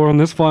to the door on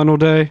this final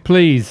day?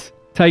 Please,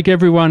 take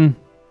everyone.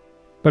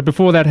 But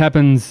before that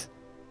happens,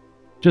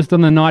 just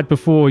on the night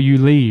before you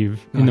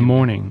leave in the yeah.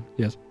 morning,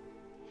 Yes.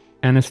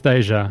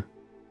 Anastasia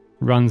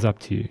runs up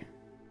to you.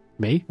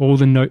 Me? All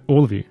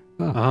of you.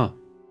 Uh-huh.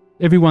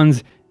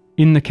 Everyone's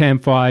in the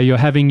campfire. You're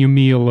having your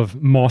meal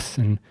of moss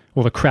and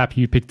all the crap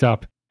you picked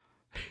up.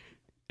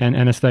 And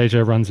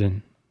Anastasia runs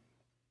in.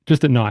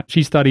 Just at night.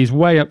 She studies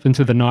way up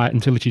into the night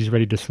until she's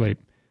ready to sleep.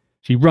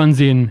 She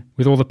runs in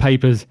with all the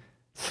papers,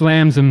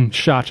 slams them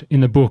shut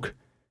in the book,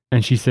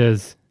 and she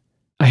says,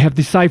 I have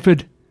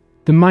deciphered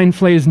the Mind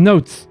Flayer's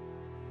notes.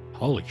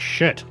 Holy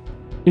shit.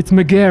 It's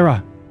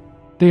Megara.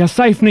 They are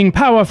siphoning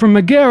power from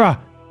Megara.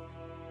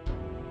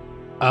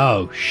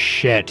 Oh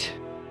shit.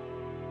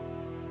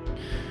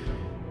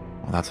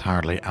 Well, that's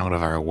hardly out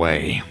of our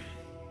way.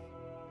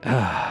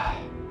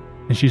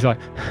 And she's like,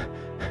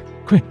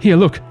 quick, here,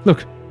 look.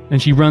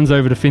 And she runs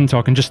over to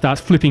Fintok and just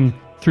starts flipping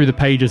through the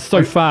pages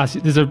so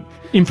fast. There's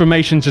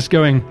information just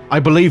going. I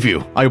believe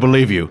you.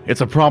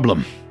 It's a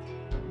problem.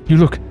 You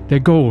look, their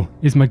goal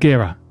is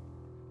Megara.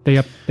 They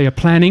are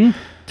planning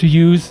to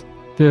use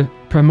the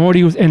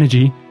Primordial's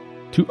energy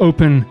to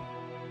open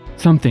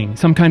something,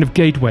 some kind of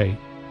gateway.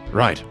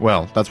 Right.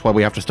 Well, that's why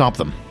we have to stop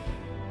them.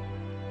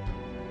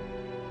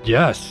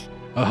 Yes.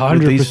 With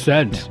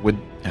 100%. With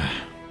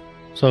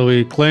So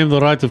we claim the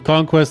right of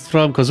conquest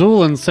from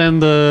Kazul and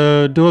send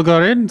the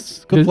Duergar in?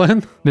 Good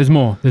plan. There's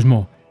more.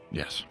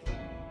 yes.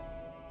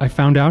 I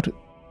found out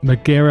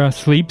Megara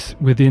sleeps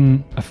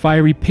within a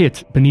fiery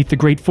pit beneath the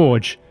Great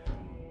Forge.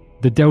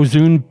 The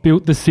Delzoon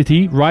built the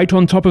city right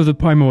on top of the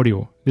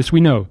Primordial. This we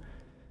know.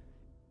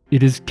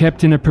 It is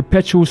kept in a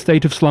perpetual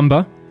state of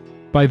slumber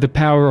by the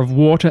power of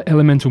water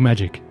elemental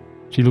magic.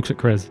 She looks at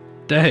Krez.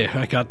 Hey,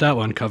 I got that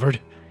one covered.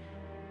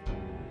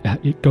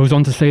 It goes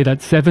on to say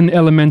that 7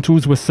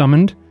 elementals were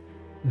summoned.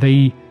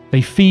 They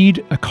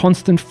feed a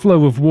constant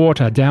flow of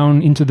water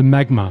down into the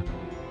magma,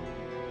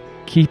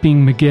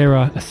 keeping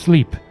Megara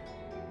asleep.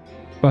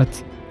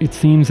 But it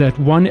seems that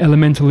one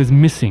elemental is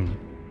missing.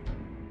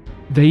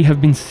 They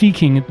have been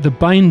seeking the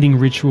binding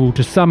ritual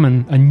to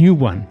summon a new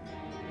one.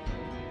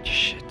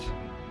 Shit.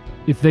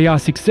 If they are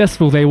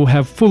successful, they will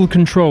have full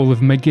control of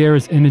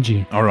Megara's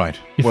energy. All right.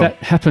 If well, that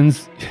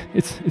happens,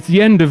 it's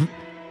the end of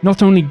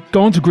not only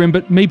Gauntlegrim,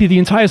 but maybe the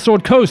entire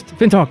Sword Coast.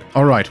 Fintok.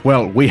 all right.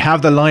 Well, we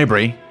have the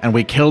library and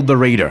we killed the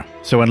reader.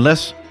 So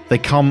unless they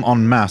come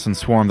en masse and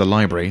swarm the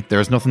library,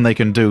 there's nothing they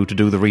can do to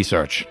do the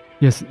research.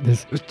 Yes,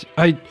 there's...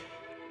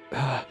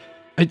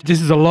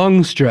 This is a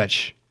long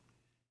stretch,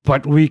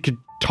 but we could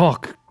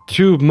talk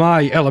to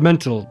my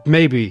elemental,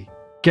 maybe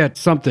get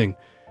something.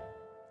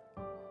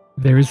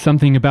 There is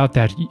something about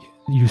that.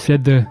 You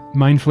said the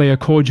Mind Flayer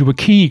called you a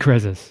key,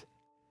 Krezus.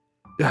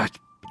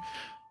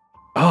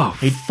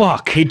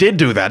 Fuck. He did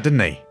do that, didn't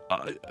he?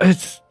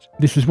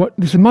 This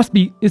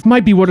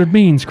might be what it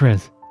means,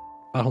 Krez.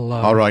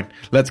 All right.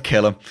 Let's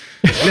kill him.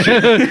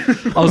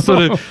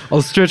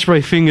 I'll stretch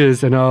my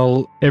fingers and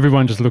I'll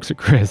Everyone just looks at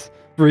Krez.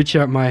 reach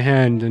out my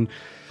hand and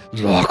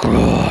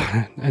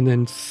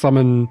then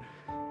summon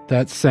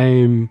that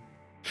same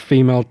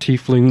female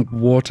tiefling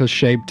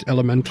water-shaped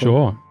elemental.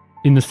 Sure.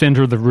 In the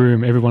center of the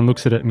room, everyone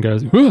looks at it and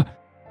goes, "Ugh."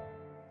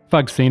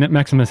 Fug's seen it,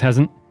 Maximus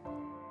hasn't.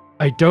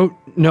 I don't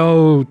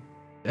know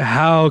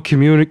how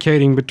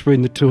communicating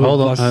between the two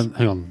Hold of on. us.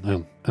 Hang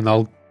on. And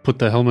I'll put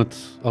the helmet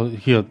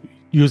here.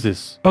 Use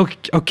this.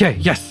 Okay,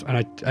 yes,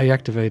 and I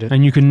activate it.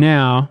 And you can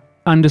now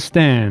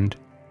understand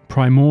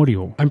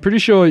Primordial. I'm pretty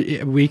sure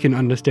we can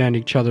understand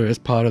each other as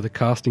part of the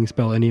casting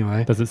spell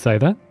anyway. Does it say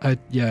that?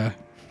 Yeah.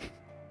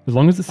 As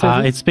long as it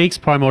says It speaks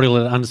primordial.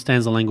 It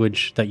understands the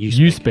language that you speak.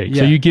 you speak.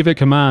 So Yeah. you give it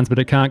commands, but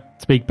it can't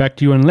speak back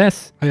to you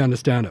unless... I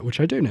understand it, which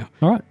I do now.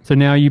 All right. So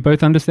now you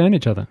both understand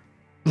each other.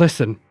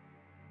 Listen,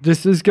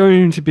 this is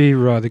going to be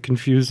rather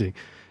confusing.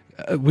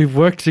 We've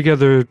worked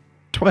together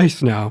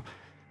twice now.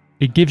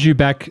 It gives you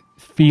back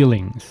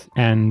feelings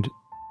and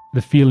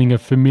the feeling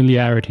of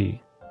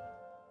familiarity.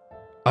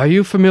 Are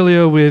you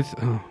familiar with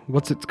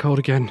what's it called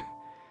again?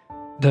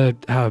 The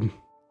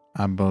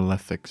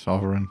Abolithic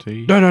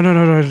sovereignty. no,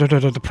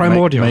 the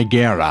primordial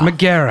Megara.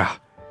 Megara.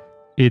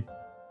 It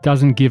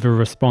doesn't give a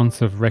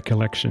response of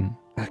recollection.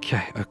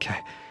 Okay.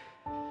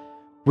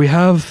 We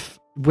have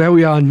where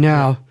we are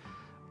now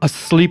a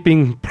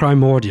sleeping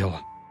primordial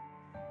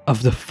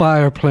of the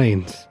fire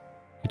planes,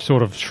 It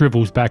sort of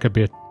shrivels back a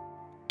bit.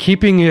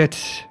 keeping it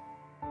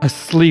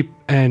asleep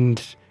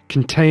and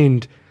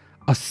contained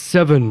are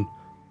 7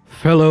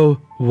 fellow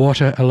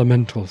water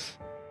elementals.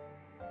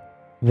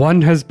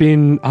 One has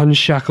been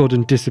unshackled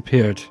and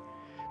disappeared.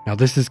 Now,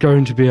 this is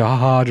going to be a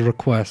hard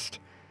request,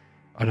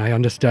 and I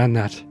understand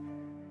that.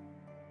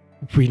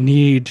 We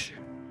need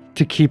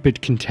to keep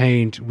it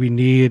contained. We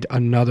need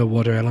another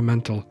water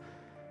elemental.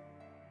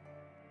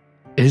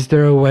 Is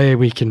there a way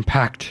we can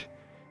pact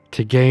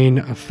to gain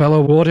a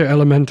fellow water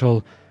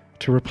elemental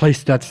to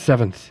replace that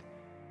 7th?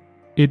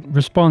 It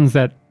responds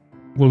that,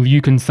 well,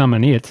 you can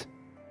summon it.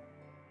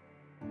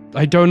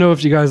 I don't know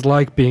if you guys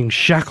like being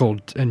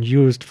shackled and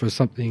used for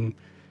something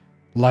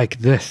like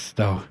this,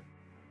 though.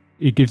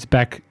 It gives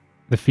back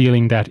the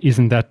feeling that,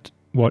 isn't that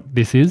what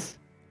this is?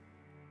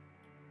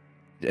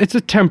 It's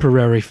a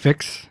temporary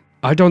fix.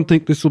 I don't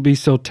think this will be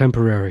so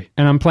temporary.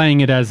 And I'm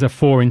playing it as a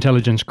 4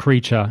 intelligence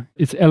creature.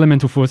 It's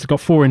elemental force. It's got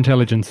 4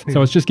 intelligence.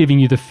 So it's just giving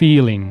you the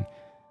feeling.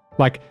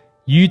 Like,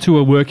 you two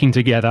are working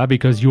together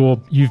because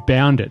you've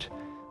bound it.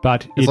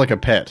 But It's like a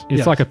pet. it's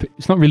Yes. like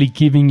it's not really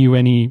giving you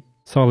any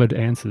solid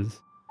answers.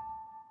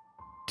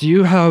 Do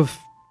you have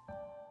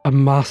a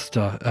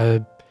master,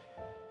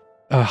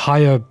 a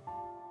higher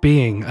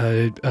being,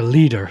 a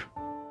leader,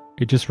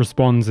 It just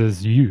responds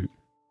as you.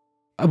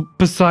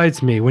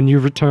 besides me when you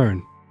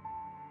return?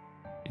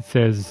 It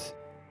says,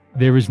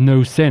 there is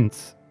no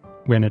sense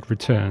when it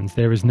returns.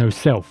 There is no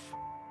self.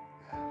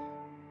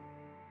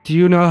 Do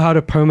you know how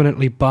to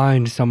permanently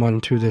bind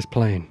someone to this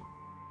plane?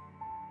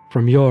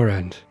 From your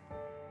end?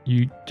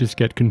 You just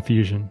get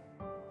confusion.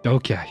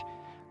 Okay.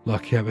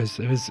 Look, it was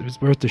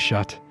worth a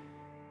shot.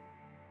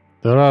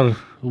 There are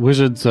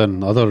wizards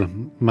and other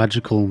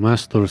magical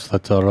masters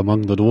that are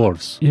among the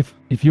dwarves.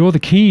 If you're the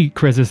key,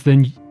 Krezus,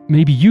 then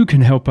maybe you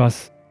can help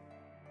us.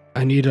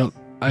 I need a...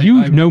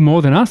 You know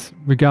more than us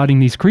regarding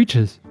these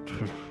creatures.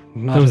 If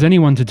not, there was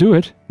anyone to do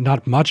it.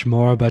 not much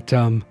more, but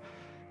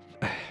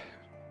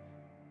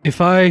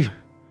if I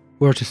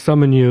were to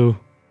summon you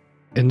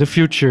in the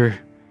future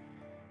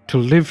to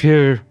live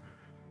here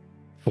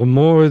for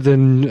more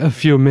than a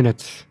few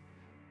minutes,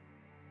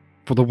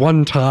 for the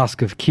one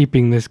task of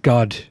keeping this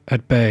god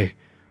at bay,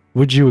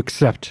 would you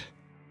accept?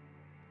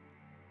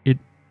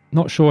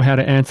 Not sure how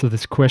to answer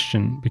this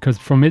question because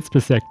from its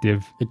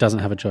perspective, It doesn't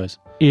have a choice.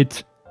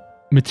 it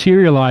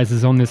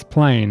materializes on this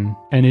plane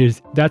and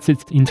that's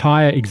its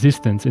entire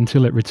existence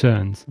until it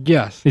returns.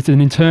 Yes, It's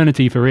an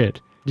eternity for it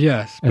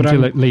yes, but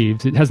until it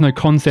leaves. It has no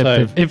concept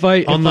So- of... if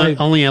I On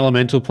the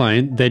elemental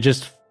plane, they're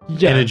just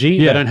energy.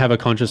 yeah. They don't have a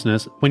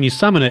consciousness. When you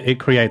summon it, it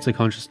creates a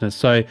consciousness.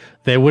 So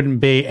there wouldn't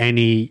be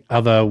any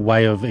other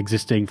way of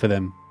existing for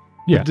them.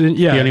 Yeah.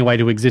 yeah. The only way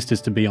to exist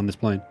is to be on this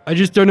plane. I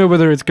just don't know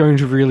whether it's going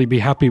to really be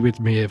happy with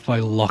me if I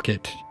lock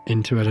it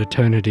into an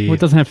eternity. Well, it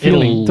doesn't have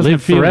feeling. It'll It doesn't live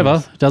have feelings.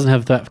 forever. It doesn't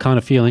have that kind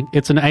of feeling.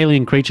 It's an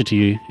alien creature to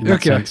you in that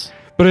Okay. sense.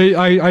 But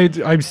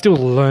I'm still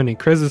learning.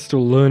 Krez is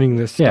still learning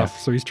this Yeah.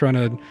 stuff, so he's trying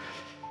to.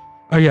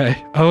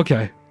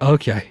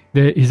 Okay.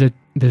 There's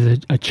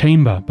a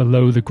chamber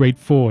below the Great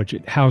Forge.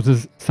 It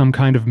houses some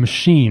kind of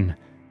machine,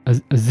 a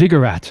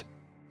ziggurat,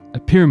 a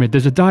pyramid.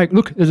 There's a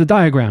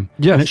diagram.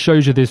 Yes. And it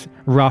shows you this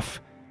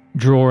rough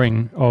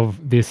drawing of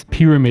this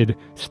pyramid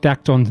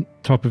stacked on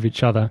top of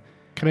each other.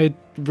 Can I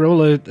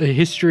roll a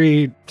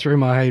history through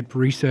my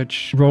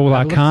research? Roll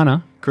atlas?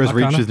 Arcana. Chris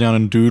Arcana? reaches down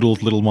and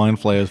doodles little mind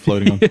flayers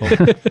floating on top.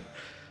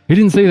 You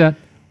didn't see that.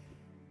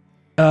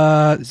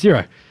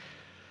 0.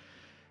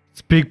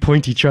 It's big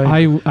pointy chain.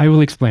 I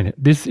will explain it.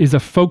 This is a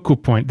focal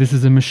point. This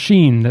is a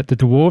machine that the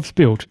dwarves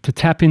built to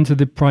tap into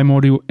the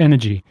primordial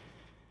energy.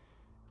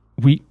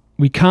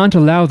 We can't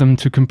allow them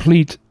to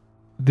complete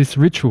this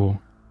ritual.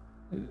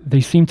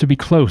 They seem to be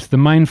close. The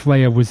Mind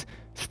Flayer was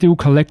still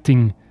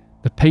collecting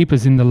the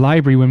papers in the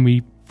library when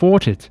we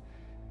fought it.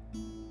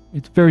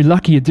 It's very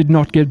lucky it did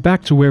not get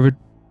back to where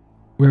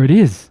it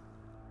is,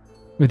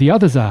 where the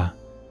others are.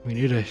 We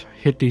need to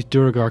hit these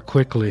Duragar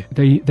quickly.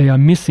 They are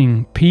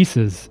missing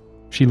pieces.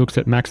 She looks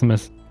at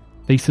Maximus.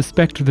 They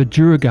suspect the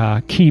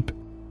Duragar keep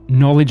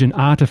knowledge and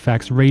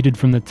artifacts raided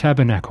from the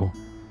tabernacle,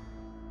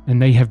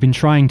 and they have been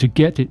trying to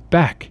get it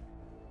back.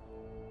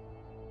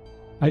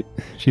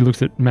 She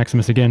looks at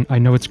Maximus again. I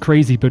know it's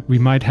crazy, but we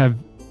might have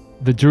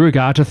the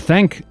Duragar to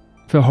thank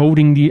for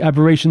holding the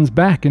aberrations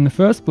back in the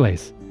first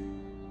place.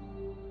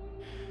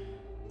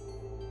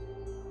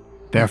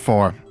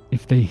 Therefore,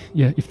 If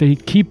they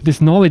keep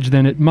this knowledge,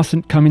 then it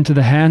mustn't come into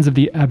the hands of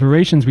the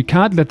aberrations. We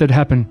can't let that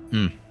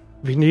happen.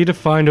 We need to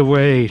find a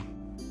way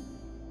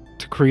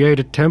to create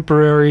a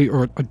temporary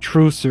or a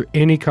truce or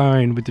any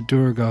kind with the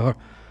Duergar.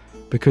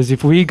 Because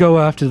if we go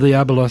after the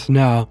Abelos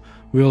now,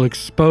 we'll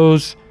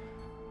expose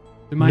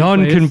The mind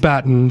flayers?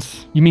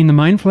 non-combatants. You mean the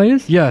mind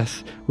flayers?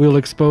 Yes, we'll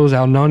expose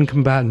our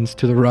non-combatants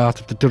to the wrath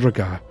of the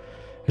Duergar.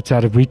 It's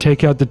either we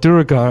take out the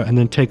Duergar and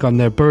then take on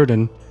their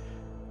burden,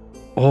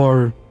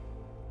 or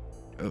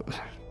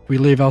we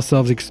leave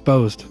ourselves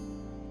exposed.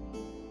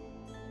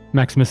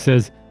 Maximus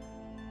says,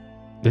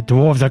 "The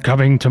dwarves are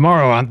coming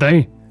tomorrow, aren't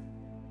they?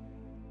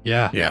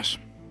 Yeah. yes.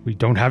 We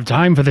don't have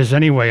time for this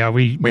anyway. Are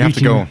we? We have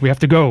to go. We have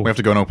to go. We have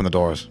to go and open the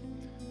doors.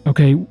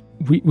 Okay,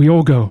 we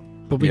all go.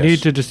 But we Yes.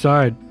 need to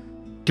decide,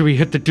 do we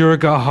hit the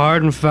Duergar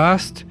hard and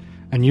fast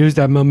and use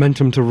that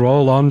momentum to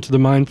roll on to the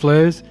Mind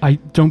Flayers? I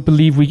don't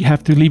believe we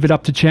have to leave it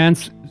up to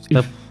chance.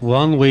 Step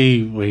one,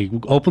 we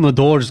open the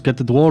doors, get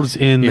the dwarves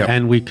in, Yep.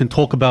 and we can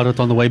talk about it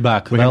on the way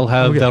back. They'll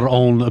have their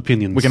own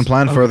opinions. We can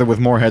plan further with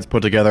more heads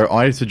put together.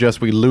 I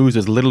suggest we lose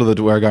as little of the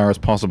Duergar as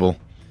possible.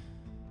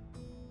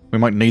 We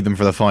might need them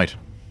for the fight.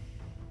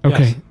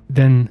 Okay, Yes.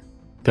 then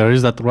There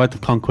is that right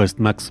of conquest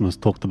Maximus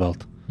talked about.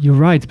 you're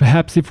right.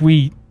 Perhaps if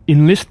we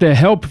enlist their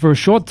help for a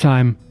short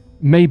time,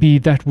 maybe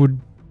that would.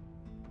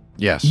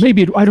 Yes.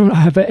 I don't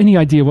have any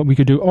idea what we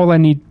could do. All I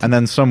need. And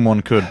then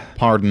someone could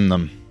pardon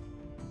them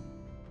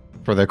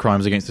for their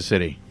crimes against the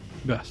city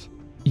Yes.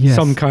 Yes.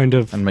 Some kind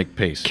of and make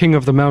peace. king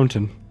of the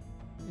mountain.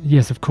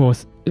 Yes, of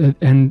course.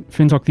 And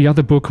Fintok, the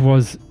other book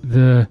was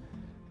the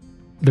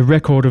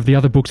record of the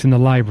other books in the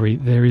library.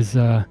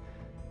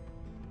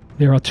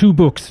 There are 2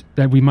 books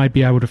that we might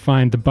be able to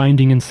find: the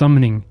Binding and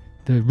Summoning,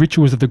 the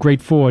Rituals of the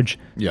Great Forge.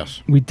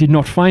 Yes. We did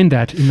not find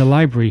that in the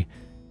library,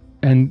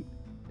 and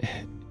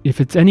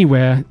if it's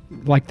anywhere,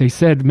 like they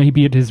said,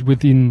 maybe it is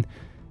within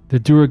the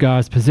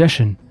Duergar's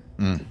possession.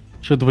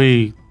 Should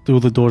we do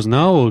the doors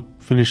now or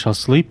finish our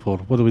sleep, or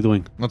what are we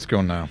doing? Let's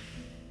go now.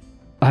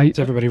 Is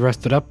everybody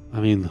rested up? I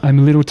mean, I'm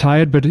a little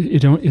tired, but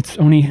it's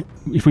only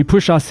if we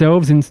push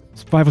ourselves in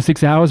 5 or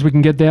 6 hours, we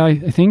can get there. I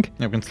think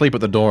Yeah, we can sleep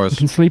at the we doors.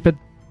 can sleep at.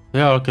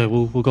 yeah, okay,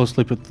 we'll go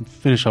sleep and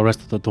finish our rest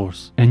of the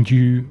doors. And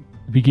you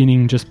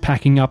beginning just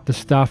packing up the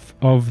stuff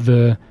of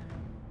the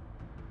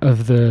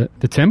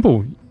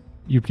temple.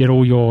 You get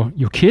all your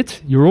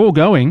kit. You're all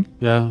going.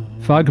 Yeah,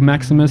 Fug,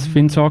 Maximus,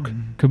 Fintok,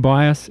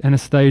 Kobayas,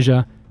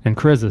 Anastasia, and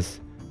Krezus.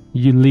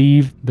 You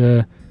leave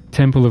the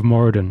Temple of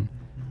Moradin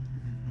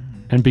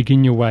and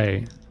begin your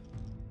way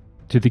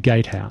to the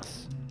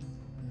gatehouse.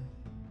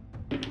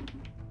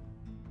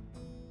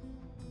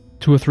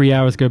 2 or 3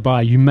 hours go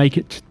by. You make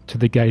it to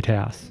the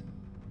gatehouse.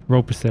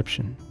 Roll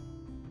perception.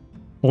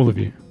 All of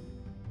you.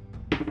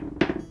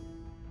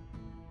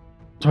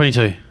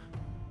 22.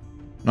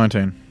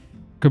 19.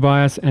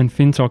 Kobayas and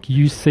Fintok,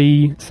 you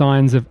see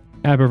signs of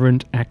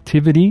aberrant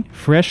activity,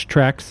 fresh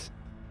tracks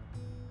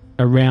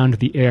around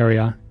the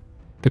area.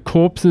 The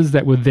corpses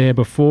that were there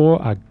before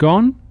are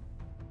gone,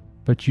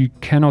 but you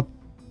cannot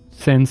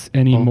sense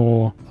any Oh.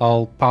 more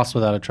I'll pass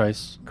without a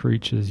trace.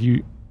 creatures.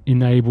 You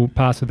enable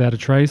pass without a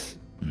trace,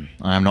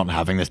 I am not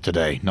having this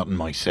today. Not in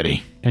my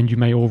city. and you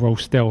may all roll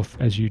stealth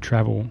as you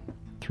travel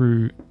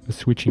through the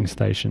switching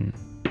station,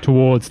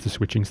 towards the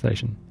switching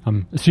station.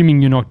 I'm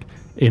assuming you're not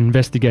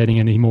investigating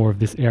any more of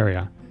this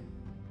area.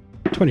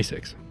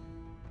 26.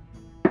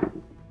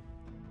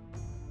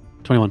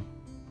 21.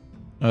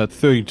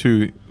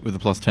 32 with a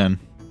plus 10.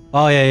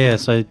 Oh, yeah,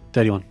 so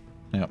 31.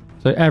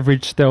 So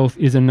average stealth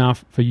is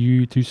enough for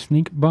you to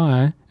sneak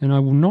by, and I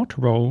will not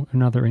roll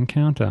another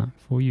encounter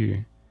for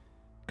you,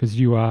 because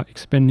you are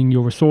expending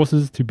your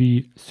resources to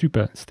be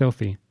super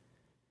stealthy.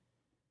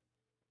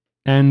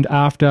 And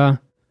after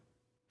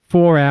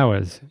 4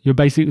 hours, you're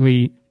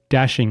basically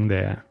dashing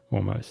there,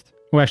 almost.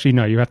 Well, actually,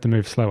 no, you have to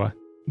move slower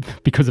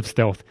because of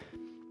stealth.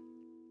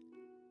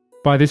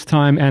 By this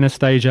time,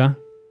 Anastasia,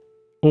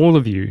 all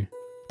of you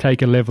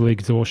take a level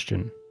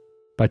exhaustion,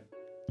 but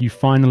you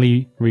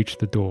finally reach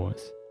the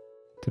doors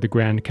to the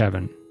Grand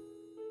Cavern,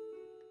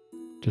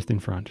 just in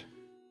front.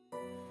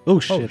 Oh,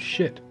 shit. Oh,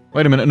 shit.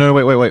 Wait a minute. No,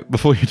 wait.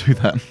 Before you do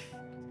that,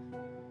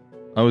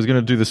 I was going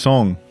to do the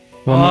song.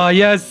 Oh,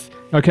 yes.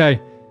 Okay,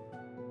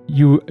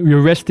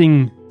 you're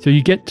resting. So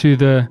you get to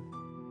the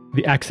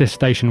access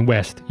station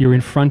west. You're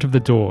in front of the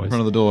doors, In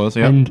front of the doors,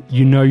 yeah. and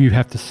you know you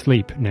have to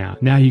sleep now.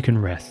 Now you can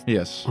rest.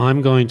 Yes.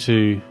 I'm going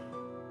to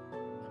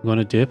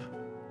dip.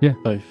 Yeah.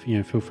 So,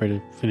 feel free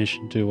to finish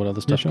and do what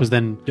other stuff. sure. Because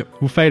then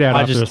We'll fade out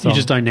after the you song.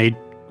 just don't need...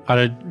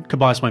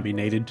 Kobayas won't be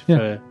needed Yeah.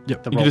 for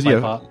Yep. the You can just,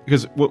 roleplay part.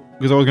 because what I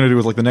was going to do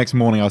was like the next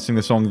morning I'll sing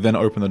the song, then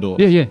open the door.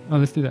 Yeah. Oh,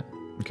 let's do that.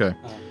 Okay.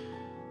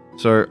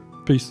 So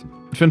Peace.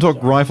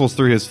 Fintok rifles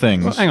through his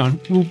things. Well, hang on.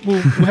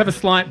 We'll have a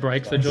slight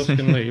break so Josh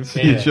can leave.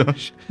 See you,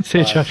 Josh. See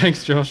you, Josh.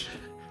 Thanks, Josh.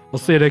 I'll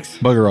see you next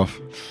Bugger off.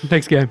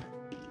 game.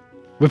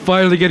 We're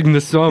finally getting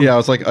the song. Yeah,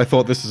 I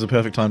thought this is a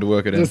perfect time to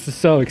work it in. This is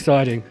so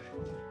exciting.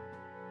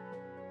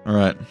 All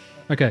right.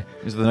 Okay,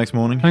 Is it the next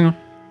morning? hang on.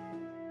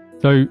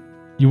 So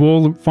you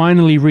all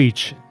finally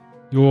reach.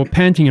 You're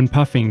panting and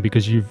puffing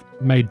because you've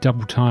made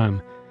double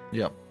time,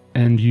 Yep.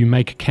 and you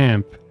make a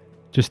camp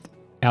just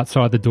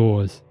outside the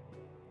doors,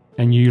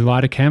 and you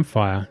light a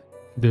campfire.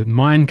 The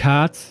mine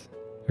carts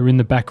are in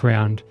the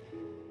background,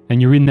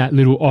 and you're in that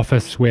little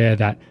office where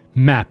that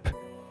map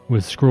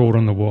was scrawled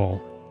on the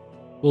wall.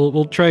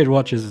 We'll trade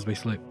watches as we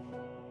sleep.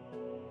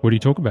 What do you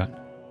talk about?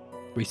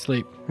 We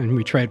sleep and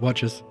we trade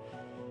watches.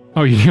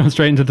 Oh, you go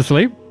straight into the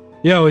sleep?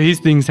 Yeah, well, these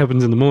things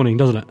happens in the morning,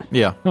 doesn't it?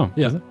 Yeah. Oh,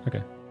 Yeah. is it?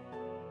 Okay.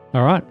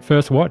 All right,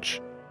 first watch,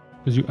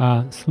 because you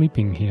are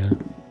sleeping here.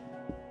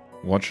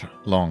 Watch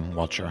long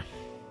watcher.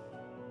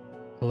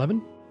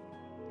 11?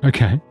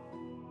 Okay.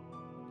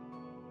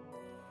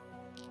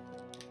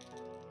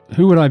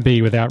 Who would I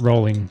be without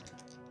rolling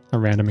a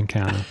random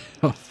encounter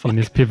Oh, fuck. in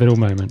this pivotal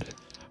moment?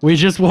 We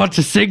just want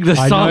to sing the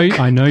song.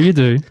 I know you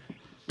do.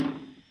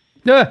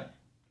 Yeah.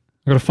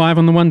 I got a 5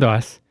 on the one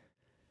dice.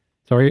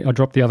 Sorry, I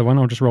dropped the other one.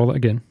 I'll just roll it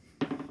again.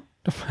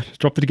 Just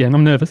dropped it again.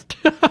 I'm nervous.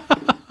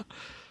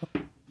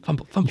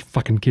 Fumble, You're fumble,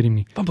 fucking kidding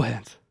me. fumble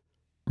hands.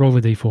 Roll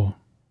a d4. Oh,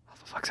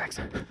 for fuck's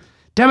sake.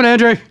 Damn it,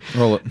 Andrew.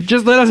 Roll it.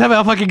 Just let us have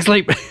our fucking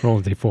sleep. Roll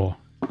a d4.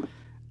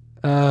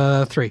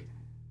 3.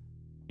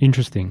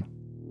 Interesting.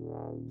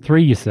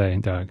 3, you say,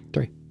 Doug?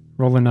 3.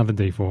 Roll another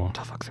d4.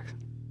 Oh, fuck's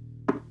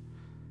sake.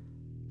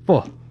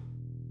 4.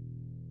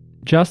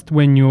 Just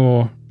when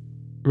you're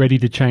ready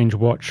to change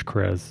watch,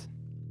 Krez,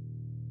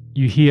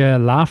 you hear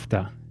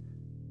laughter.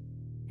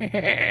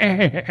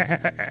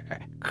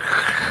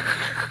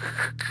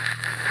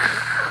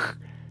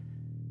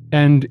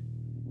 And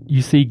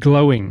you see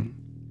glowing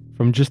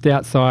from just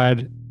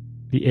outside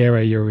the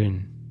area you're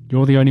in.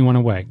 You're the only one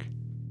awake.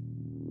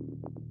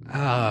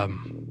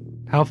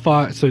 How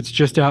far? So it's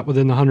just out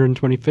within the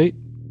 120 feet?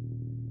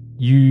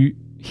 You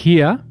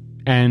hear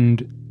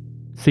and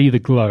see the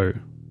glow.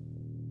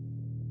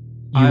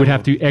 You would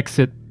have to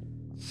exit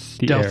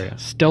the area.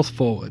 Stealth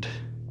forward.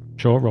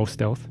 Sure, roll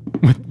stealth.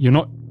 You're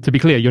not, to be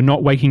clear, you're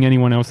not waking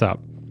anyone else up.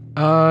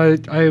 I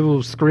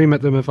will scream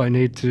at them if I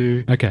need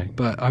to, Okay.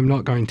 but I'm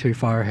not going too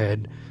far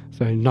ahead.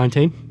 So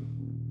 19.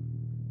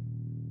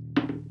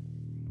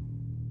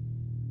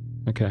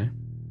 Okay.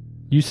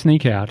 You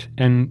sneak out,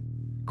 and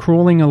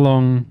walking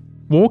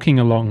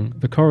along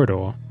the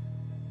corridor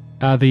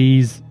are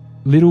these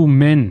little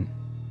men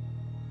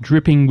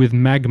dripping with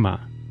magma.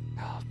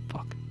 Oh,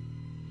 fuck.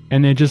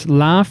 And they're just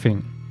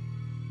laughing,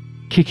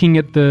 kicking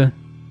at the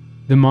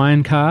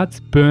mine carts,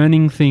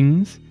 burning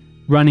things,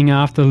 running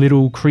after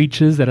little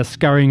creatures that are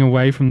scurrying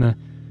away from the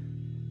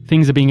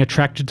things are being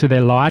attracted to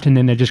their light, and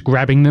then they're just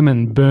grabbing them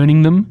and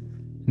burning them,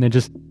 and they're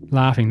just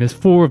laughing. There's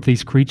 4 of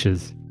these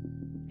creatures.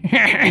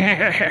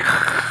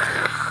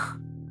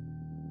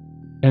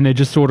 And they're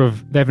just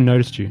they haven't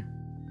noticed you,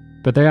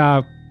 but they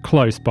are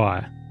close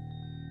by.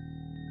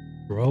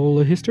 Roll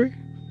a history?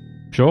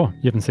 Sure,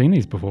 you haven't seen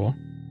these before.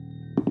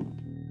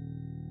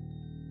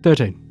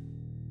 13.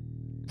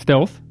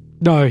 Stealth,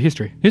 No,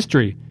 history.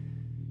 history.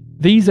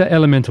 These are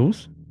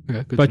elementals,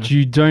 Okay, good but to know.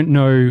 you don't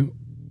know,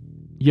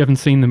 you haven't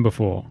seen them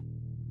before.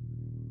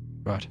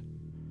 Right.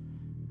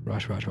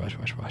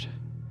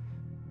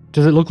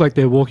 Does it look like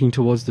they're walking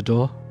towards the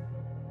door?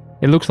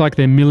 It looks like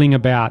they're milling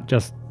about,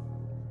 just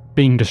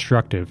being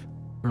destructive.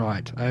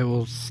 Right. I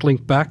will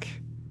slink back,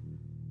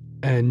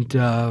 and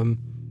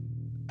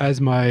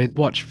as my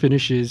watch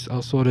finishes,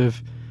 I'll sort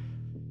of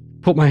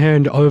put my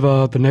hand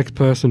over the next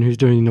person who's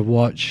doing the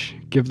watch,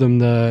 give them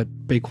the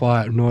be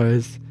quiet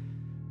noise,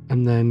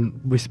 and then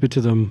whisper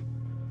to them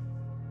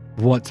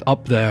what's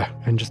up there,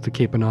 and just to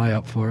keep an eye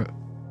out for it.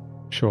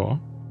 Sure.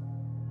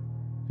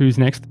 Who's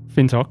next?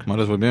 Fintok. Might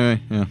as well be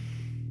me. Yeah.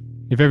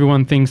 If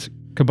everyone thinks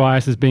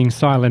Kobayas is being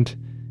silent,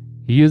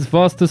 he is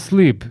fast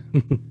asleep,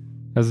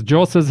 as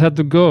Joss has had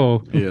to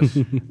go, Yes.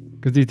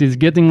 because it is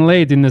getting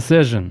late in the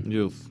session,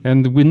 Yes.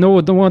 and we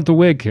don't want to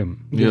wake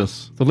him.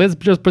 Yes. So let's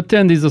just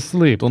pretend he's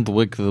asleep. Don't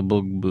wake the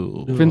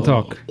bugbear.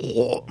 Fintok.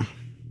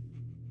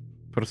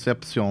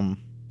 Perception.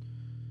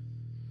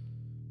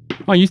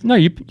 Oh, you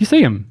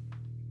see him.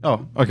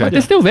 Oh, okay.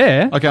 They're still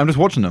there. Okay, I'm just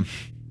watching them.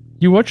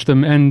 You watch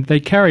them, and they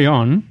carry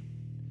on,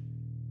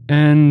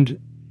 and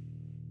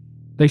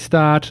they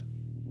start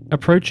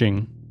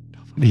approaching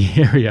the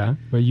area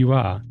where you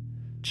are.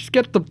 Just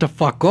get them to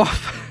fuck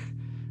off.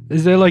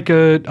 Is there like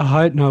a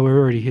height? No, we're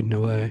already hidden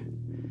away.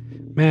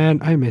 Man,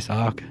 I miss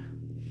Ark.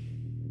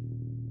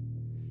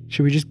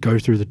 Should we just go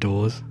through the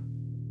doors?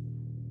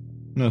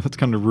 No, that's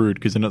kind of rude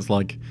because then it's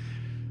like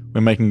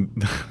we're making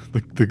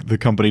the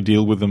company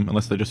deal with them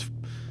unless they just.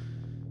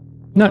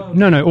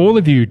 No. All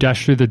of you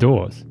dash through the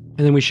doors,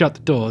 And then we shut the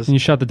doors, and you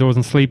shut the doors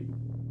and sleep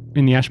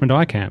in the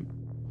Ashmedai camp.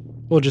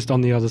 or just on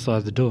the other side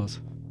of the doors.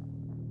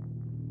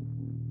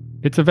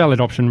 It's a valid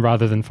option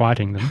rather than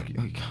fighting them.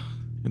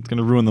 It's going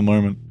to ruin the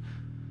moment.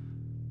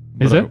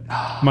 Is But it?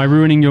 Am I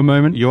ruining your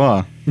moment? You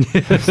are.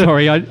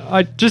 Sorry,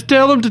 I Just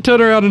tell them to turn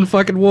around and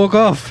fucking walk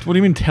off. What do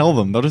you mean tell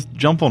them? They'll just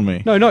jump on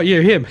me. No, not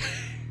you, him.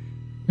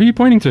 who are you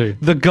pointing to?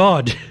 The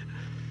god.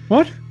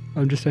 What?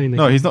 I'm just saying.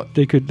 No, he's not.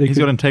 They could. He's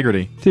got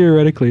integrity.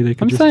 Theoretically, they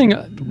could. I'm just saying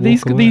walk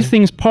away. these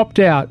things popped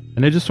out,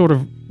 and they're just sort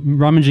of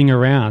rummaging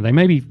around. They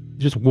may be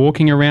just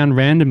walking around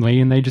randomly,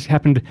 and they just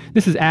happened.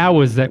 This is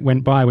hours that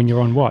went by when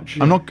you're on watch.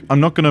 I'm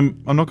not gonna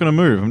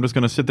move. I'm just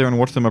gonna sit there and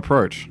watch them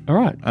approach All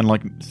right. and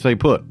like stay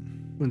put.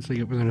 Once they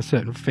get within a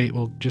certain feet,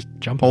 we'll just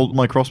jump. Hold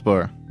my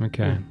crossbow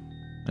Okay.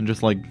 and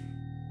just like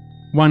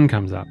One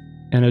comes up,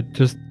 and it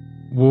just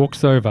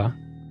walks over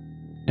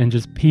and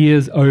just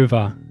peers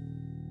over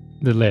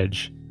the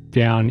ledge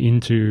down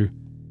into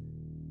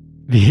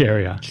the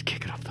area, Just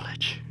kick it off the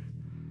ledge.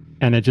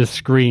 and it just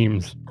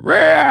screams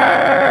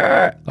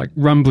like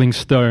rumbling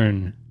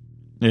stone.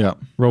 yeah.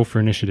 Roll for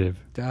initiative.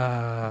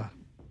 Ah.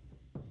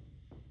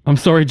 I'm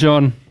sorry,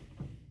 John.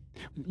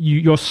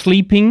 You're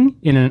sleeping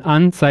in an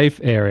unsafe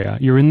area.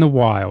 You're in the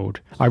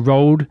wild. I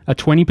rolled a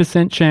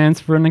 20% chance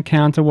for an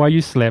encounter while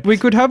you slept. We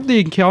could have the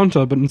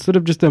encounter, but instead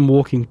of just them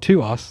walking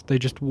to us, they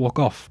just walk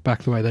off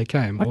back the way they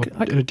came, or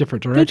in a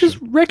different They're direction. just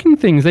wrecking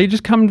things. They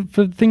just come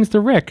for things to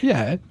wreck.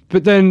 Yeah,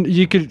 but then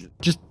you could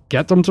just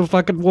get them to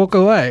fucking walk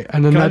away,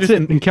 and then Can I that's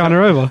just it.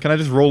 Encounter over. Can I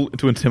just roll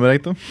to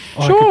intimidate them?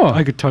 Oh, Sure.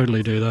 I could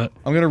totally do that.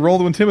 I'm gonna roll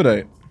to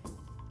intimidate.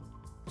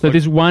 So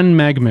this one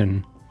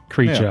magman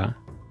creature.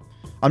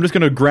 I'm just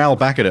gonna growl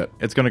back at it.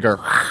 It's gonna go,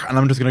 and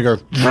I'm just gonna go.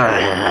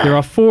 There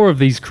are 4 of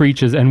these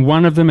creatures, and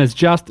one of them has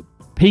just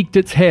peeked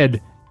its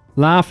head,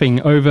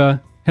 laughing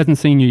over. Hasn't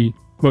seen you.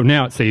 Well,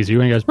 now it sees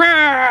you, and it goes.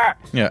 "Rah!"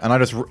 Yeah, and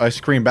I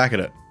scream back at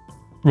it.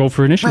 Roll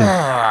for initiative.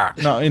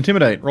 No,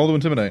 intimidate. Roll to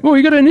intimidate. Well,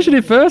 you got an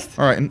initiative first.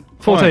 All right,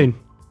 14.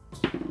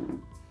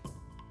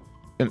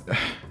 fine.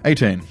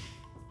 18.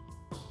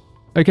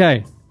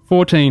 Okay,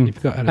 14,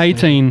 You've got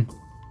Anastasia. 18,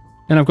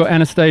 and I've got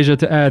Anastasia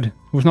to add.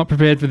 I was not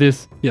prepared for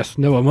this. Yes,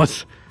 no one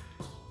was.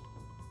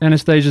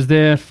 Anastasia's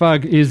there.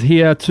 Fug is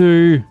here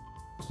too.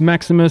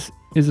 Maximus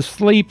is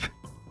asleep.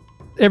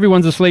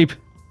 Everyone's asleep.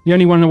 The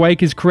only one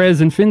awake is Krez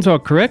and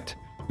Fintok, correct?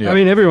 Yeah. I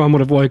mean, everyone would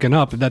have woken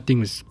up if that thing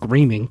was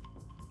screaming.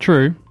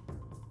 True.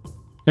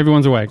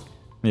 Everyone's awake.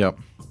 Yep.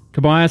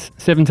 Kobayas,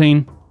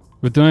 17.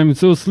 With I'm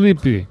so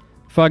sleepy.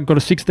 Fug got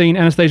a 16.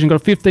 Anastasia got a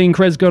 15.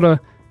 Krez got a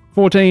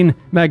 14.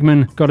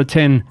 Magman got a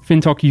 10.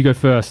 Fintok, you go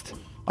first.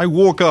 I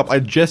walk up, I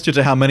gesture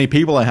to how many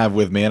people I have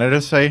with me, and I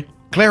just say,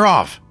 clear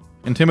off.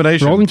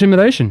 Intimidation. Roll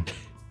intimidation.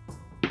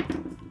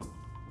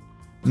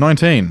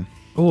 19.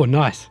 Oh,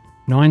 nice.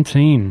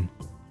 19.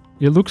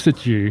 It looks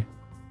at you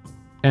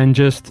and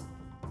just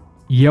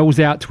yells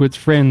out to its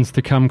friends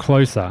to come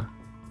closer.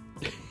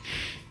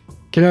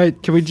 Can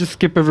we just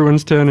skip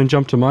everyone's turn and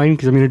jump to mine?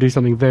 Because I'm going to do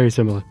something very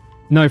similar.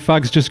 No,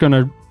 Fug's just going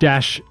to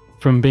dash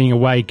from being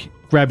awake,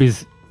 grab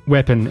his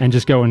weapon, and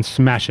just go and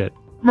smash it.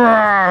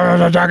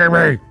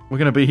 We're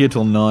gonna be here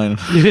till 9.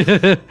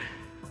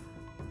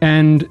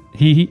 And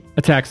he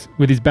attacks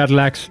with his battle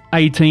axe.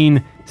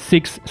 18,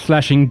 6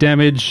 slashing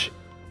damage,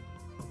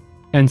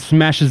 and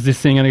smashes this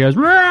thing, and he goes,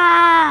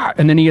 "Rah!"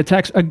 And then he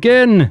attacks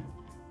again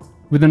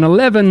with an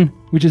 11,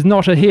 which is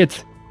not a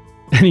hit,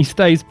 and he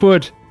stays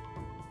put.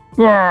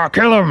 "Rah,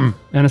 kill him!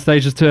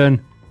 Anastasia's turn.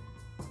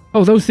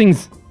 Oh, those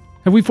things.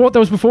 Have we fought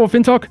those before,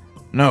 Fintok?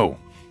 No.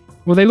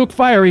 Well, they look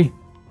fiery.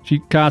 She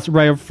casts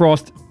Ray of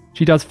Frost.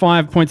 She does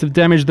 5 points of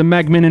damage. The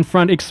magman in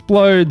front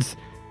explodes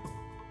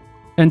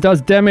and does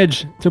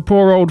damage to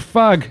poor old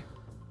Fug.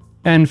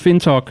 And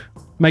Fintok,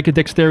 make a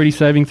dexterity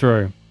saving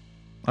throw.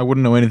 I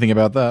wouldn't know anything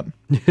about that.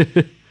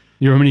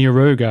 You're only a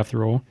rogue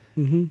after all.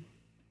 Mm-hmm.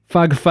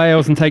 Fug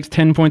fails and takes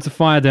 10 points of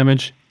fire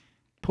damage.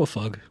 Poor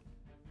Fug.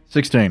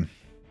 16.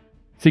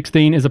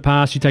 16 is a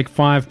pass. You take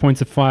 5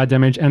 points of fire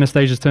damage.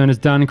 Anastasia's turn is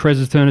done.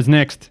 Krez's turn is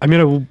next. I'm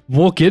going to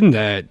walk in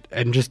there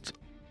and just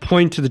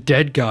point to the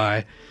dead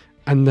guy,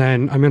 and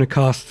then I'm going to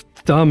cast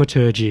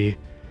Thaumaturgy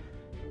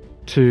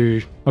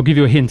to... I'll give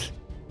you a hint.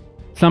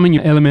 Summon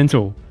your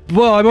elemental.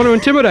 Well, I want to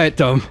intimidate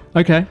them.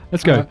 Okay,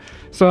 let's go.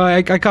 So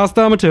I cast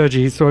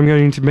Thaumaturgy, so I'm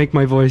going to make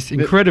my voice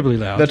incredibly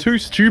loud. They're too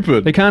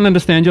stupid. They can't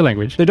understand your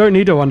language. They don't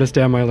need to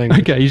understand my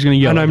language. Okay, he's going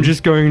to yell. And at I'm them.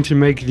 just going to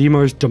make the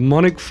most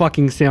demonic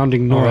fucking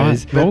sounding All right,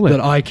 noise roll it. that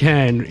I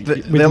can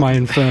with my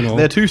infernal.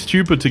 They're too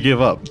stupid to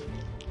give up.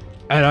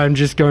 And I'm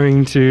just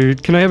going to...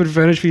 Can I have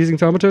advantage for using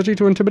Thaumaturgy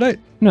to intimidate?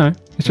 No,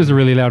 it's just a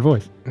really loud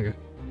voice. Okay.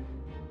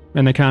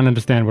 And they can't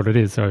understand what it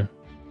is, so...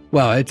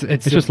 Well, it's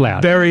just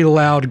loud. Very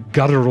loud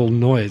guttural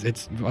noise.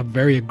 It's a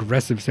very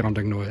aggressive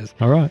sounding noise.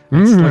 All right.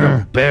 It's like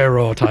a bear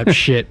roar type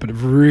shit, but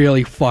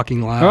really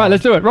fucking loud. All right,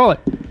 let's do it. Roll it.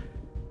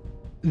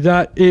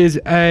 That is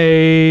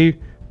a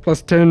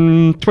plus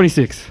 10,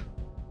 26.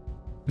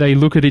 They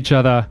look at each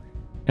other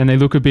and they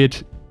look a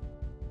bit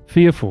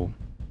fearful.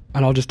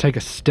 And I'll just take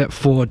a step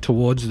forward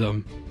towards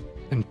them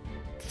and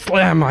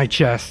slam my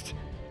chest.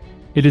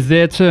 It is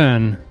their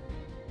turn.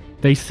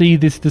 They see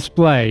this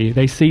display.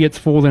 They see its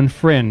fallen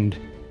friend.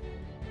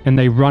 And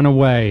they run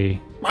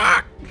away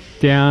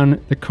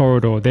down the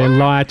corridor. Their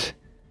light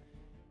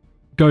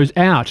goes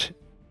out.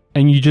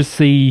 And you just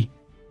see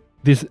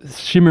this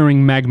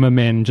shimmering magma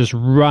men just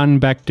run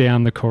back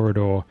down the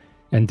corridor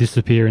and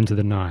disappear into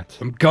the night.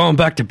 I'm going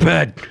back to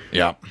bed.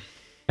 Yeah.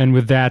 And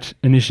with that,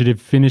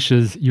 initiative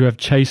finishes. You have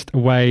chased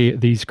away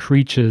these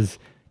creatures.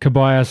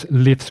 Kobayas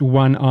lifts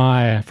one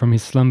eye from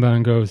his slumber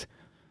and goes,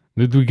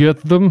 "Did we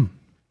get them?"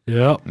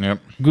 Yeah. Yep.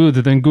 Good,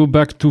 then go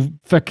back to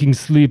fucking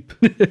sleep.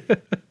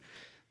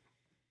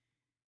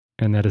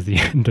 And that is the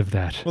end of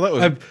that. Well,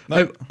 that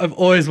was I've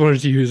always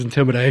wanted to use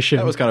intimidation.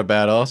 that was kind of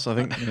badass. I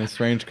think in a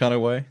strange kind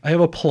of way. I have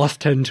a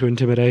 +10 to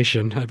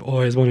intimidation. I've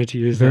always wanted to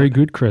use Very that.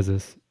 good,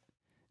 Krezus.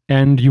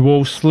 And you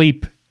all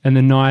sleep, and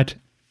the night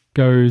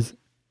goes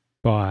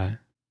by.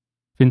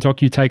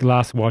 Fintok, you take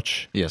last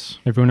watch. Yes.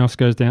 Everyone else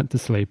goes down to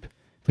sleep.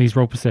 Please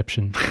roll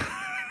perception.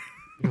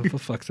 Oh, for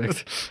fuck's sake.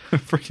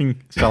 Freaking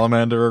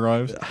salamander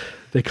arrives.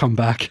 They come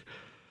back.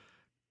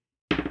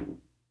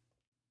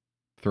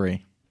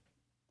 3.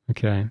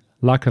 Okay.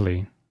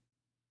 Luckily,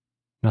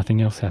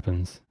 nothing else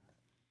happens.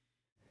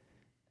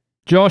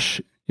 Josh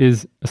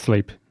is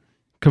asleep.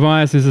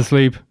 Kavias is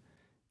asleep.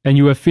 And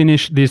you have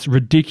finished this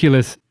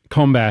ridiculous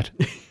combat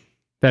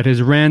that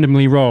is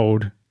randomly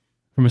rolled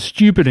from a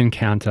stupid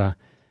encounter.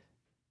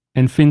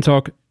 And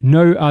Fintok,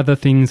 no other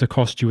things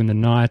accost you in the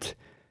night.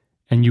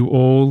 And you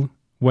all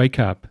wake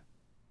up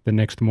the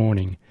next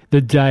morning,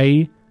 the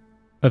day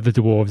of the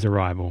dwarves'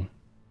 arrival.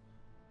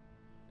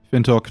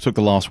 Fintok took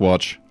the last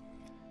watch.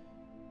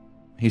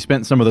 He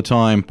spent some of the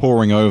time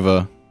poring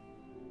over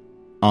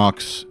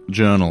Ark's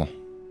journal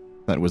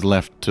that was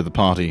left to the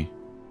party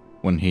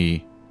when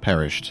he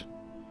perished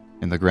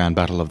in the grand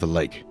battle of the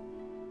lake.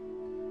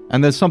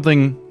 And there's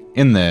something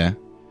in there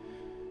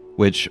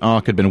which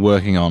Ark had been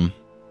working on.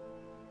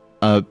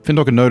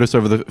 Fintok had noticed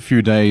over the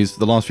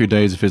last few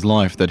days of his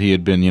life that he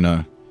had been,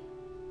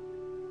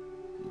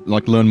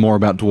 learn more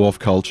about dwarf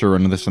culture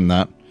and this and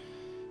that.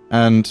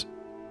 And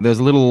there's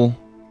a little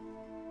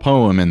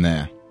poem in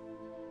there.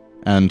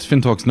 And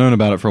Fintok's known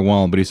about it for a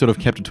while, but he sort of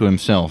kept it to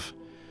himself.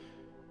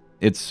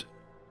 It's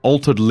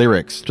altered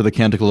lyrics to the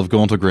Canticle of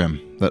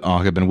Gauntlegrim that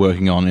Ark had been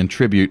working on in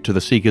tribute to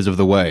the Seekers of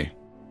the Way.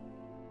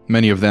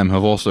 Many of them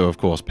have also, of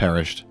course,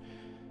 perished.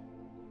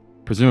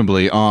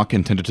 Presumably, Ark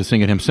intended to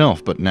sing it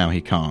himself, but now he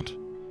can't.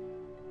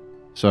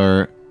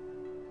 So,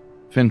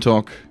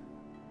 Fintok...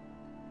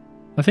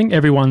 I think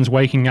everyone's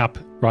waking up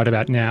right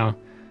about now.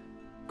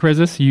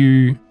 Krezus,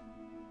 you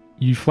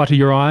flutter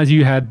your eyes.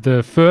 You had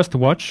the first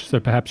watch, so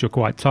perhaps you're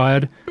quite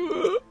tired.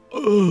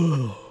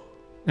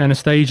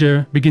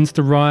 Anastasia begins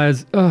to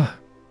rise.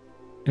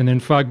 And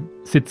then Fug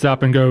sits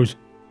up and goes,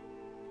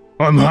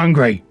 I'm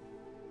hungry.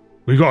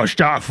 We gotta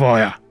start a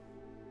fire.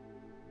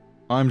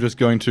 I'm just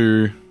going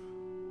to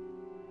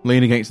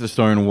lean against the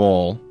stone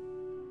wall,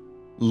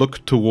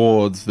 look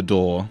towards the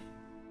door,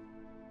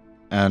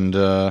 and,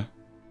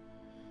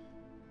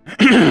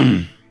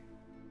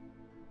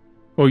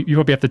 Well, you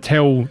probably have to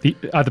tell the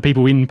other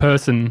people in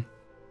person,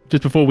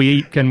 just before we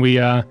eat, can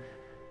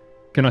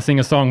I sing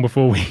a song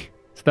before we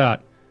start?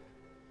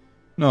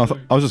 No,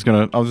 I was just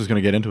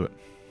gonna get into it.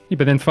 Yeah,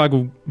 but then Fug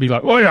will be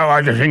like, what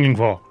are you singing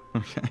for?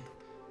 Okay.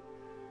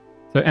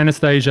 So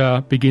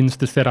Anastasia begins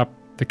to set up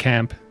the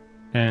camp,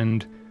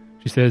 and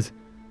she says,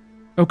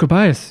 "Oh,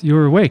 Kobayas,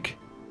 you're awake.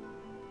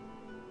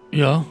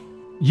 Yeah.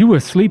 You were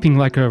sleeping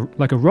like a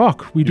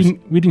rock. We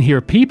didn't hear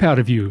a peep out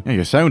of you. Yeah,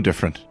 you sound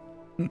different.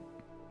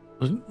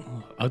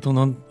 I don't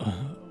know.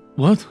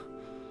 What?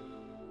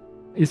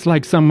 It's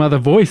like some other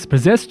voice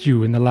possessed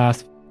you in the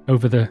last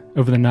over the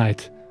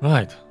night."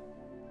 Right.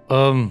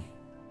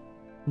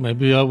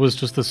 Maybe I was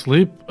just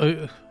asleep.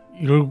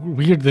 You're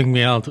weirding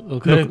me out,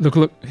 okay?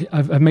 Look.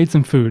 I've made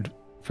some food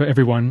for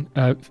everyone.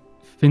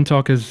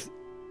 Fintok has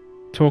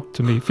talked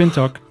to me.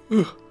 Fintok,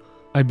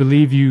 I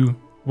believe you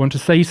want to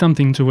say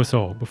something to us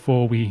all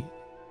before we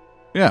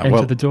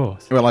enter the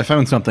doors. Well, I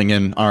found something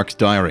in Ark's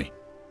diary.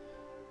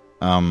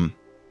 Oh,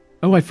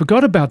 I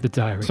forgot about the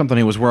diary. Something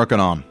he was working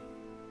on.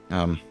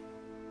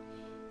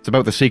 It's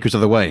about the Seekers of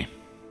the Way,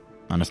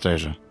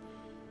 Anastasia.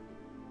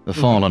 The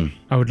Fallen.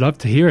 I would love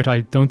to hear it.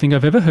 I don't think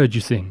I've ever heard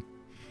you sing.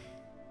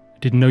 I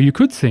didn't know you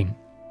could sing.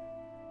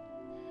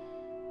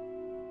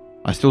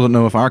 I still don't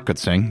know if Ark could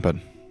sing, but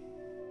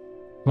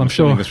Well, I'm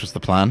assuming sure this was the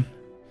plan.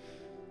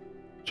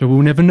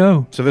 we'll never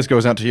know. So this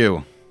goes out to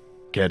you,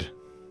 kid.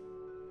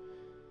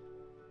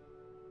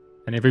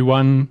 And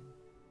everyone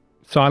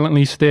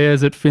silently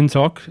stares at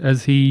Fintok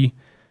as he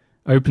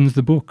opens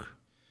the book.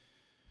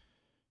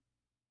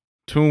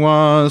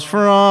 'Twas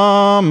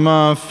from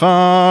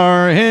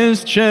afar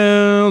his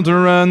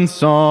children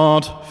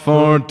sought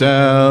for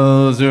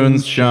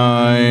Delzun's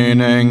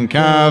shining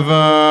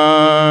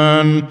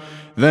cavern.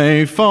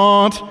 They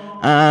fought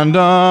and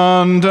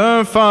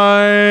under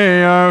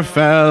fire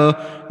fell.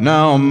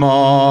 Now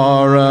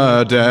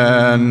Moradin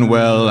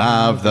will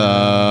have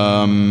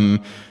them.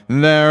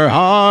 Their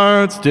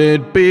hearts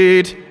did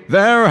beat,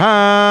 their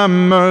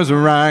hammers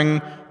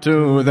rang.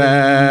 To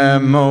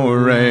them, O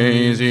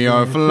raise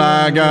your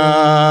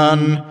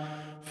flagon.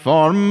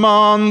 For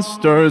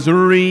monsters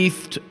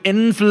wreathed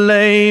in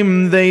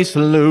flame they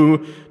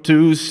slew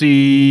to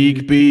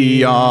seek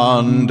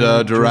beyond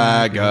a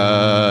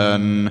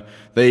dragon.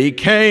 They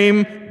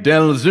came,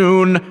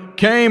 Delzun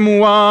came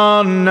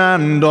one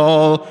and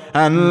all,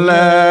 and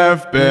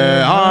left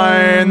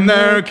behind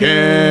their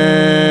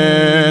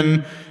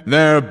kin.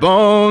 Their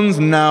bones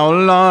now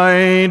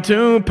lie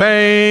to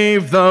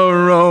pave the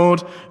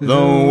road,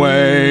 the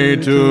way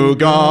to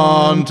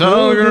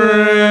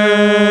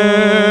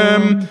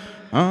Gauntlgrim.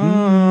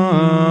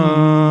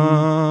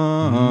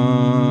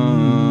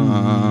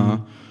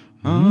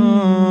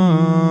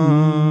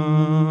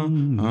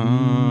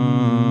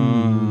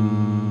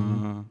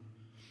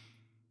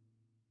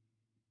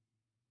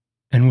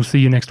 And we'll see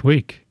you next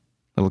week.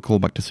 Little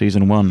callback to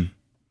season 1.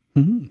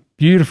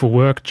 Beautiful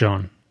work,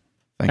 John.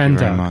 Thank And, you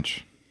very Doug.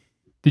 much.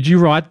 Did you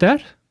write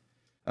that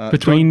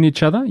between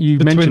each other? You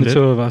Between mentioned the it.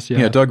 two of us,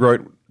 Yeah, Doug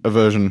wrote a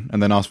version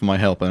and then asked for my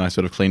help, and I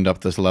sort of cleaned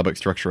up the syllabic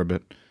structure a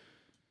bit.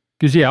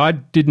 Because I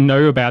didn't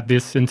know about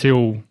this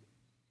until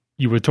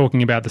you were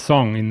talking about the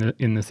song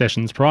in the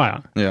sessions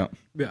prior. Yeah.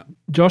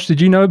 Josh, did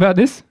you know about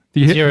this?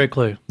 Zero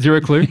clue. Zero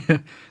clue.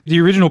 The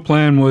original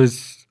plan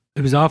was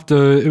it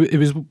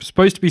was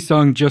supposed to be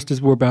sung just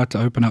as we're about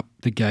to open up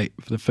the gate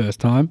for the first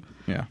time.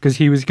 Yeah. Because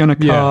he was going to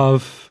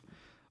carve,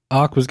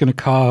 Ark was going to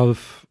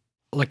carve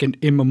like an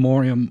in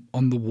memoriam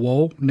on the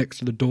wall next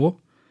to the door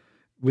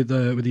with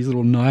his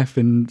little knife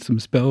and some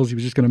spells. He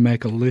was just going to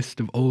make a list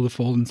of all the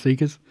fallen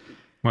seekers.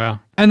 Wow.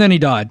 And then he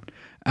died.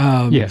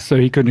 Yeah. So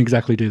he couldn't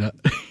exactly do that.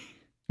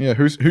 Yeah,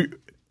 who?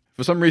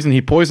 For some reason,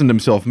 he poisoned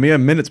himself mere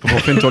minutes before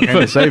Fintok came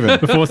to save him.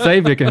 Before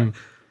Savior came.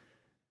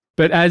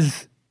 But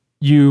as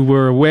you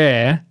were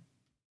aware,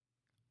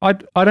 I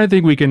don't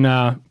think we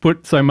can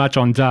put so much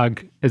on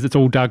Doug as it's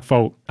all Doug's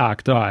fault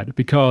Ark died,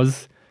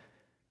 because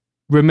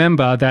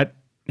remember that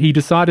he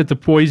decided to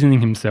poison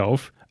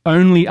himself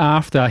only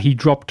after he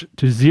dropped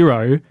to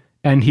 0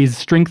 and his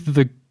strength of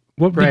the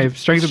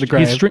Strength of the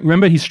grave.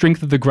 Remember his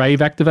strength of the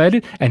grave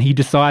activated, and he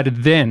decided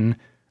then,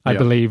 I Yeah.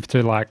 believe,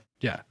 to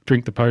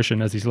drink the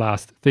potion as his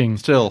last thing.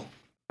 Still,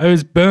 I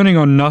was burning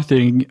on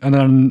nothing, and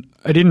then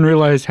I didn't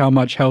realize how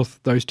much health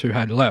those two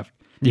had left.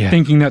 Yeah.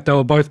 Thinking that they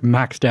were both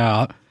maxed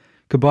out.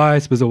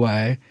 Kobayas was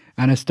away,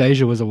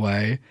 Anastasia was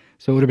away,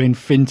 so it would have been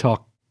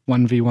Fintok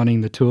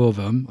 1v1ing the two of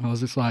them. I was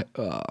just like,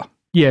 ugh.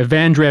 Yeah,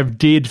 Vandrev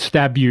did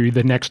stab you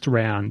the next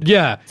round.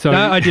 Yeah, So-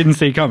 that I didn't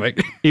see coming.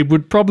 It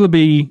would probably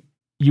be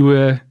you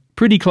were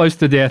pretty close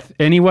to death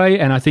anyway,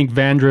 and I think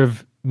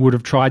Vandrev would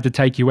have tried to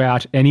take you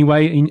out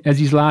anyway as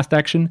his last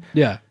action.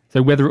 Yeah.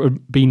 So whether it would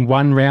have been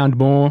one round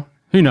more,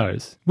 who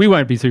knows? We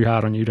won't be too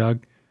hard on you,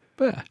 Doug.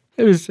 But yeah,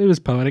 it was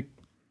poetic.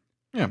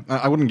 yeah,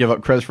 I wouldn't give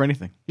up Krez for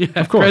anything. Yeah,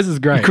 Of course. Krez is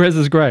great. Krez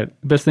is great.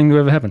 Best thing to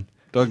ever happen.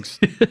 Doug's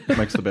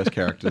makes the best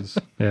characters,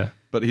 Yeah.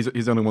 but he's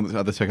the only one that's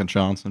had the second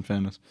chance. In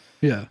fairness,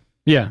 Yeah.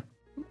 Yeah.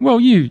 Well,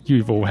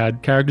 you've all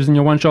had characters in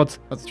your one-shots.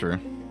 that's true.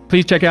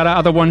 Please check out our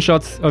other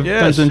one-shots of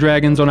Yes. Dungeons &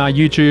 Dragons on our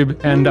YouTube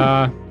and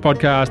our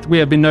podcast. We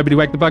have been Nobody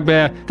Whack the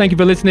Bugbear. Thank you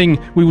for listening.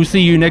 We will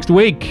see you next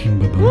week.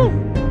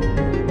 Bye-bye.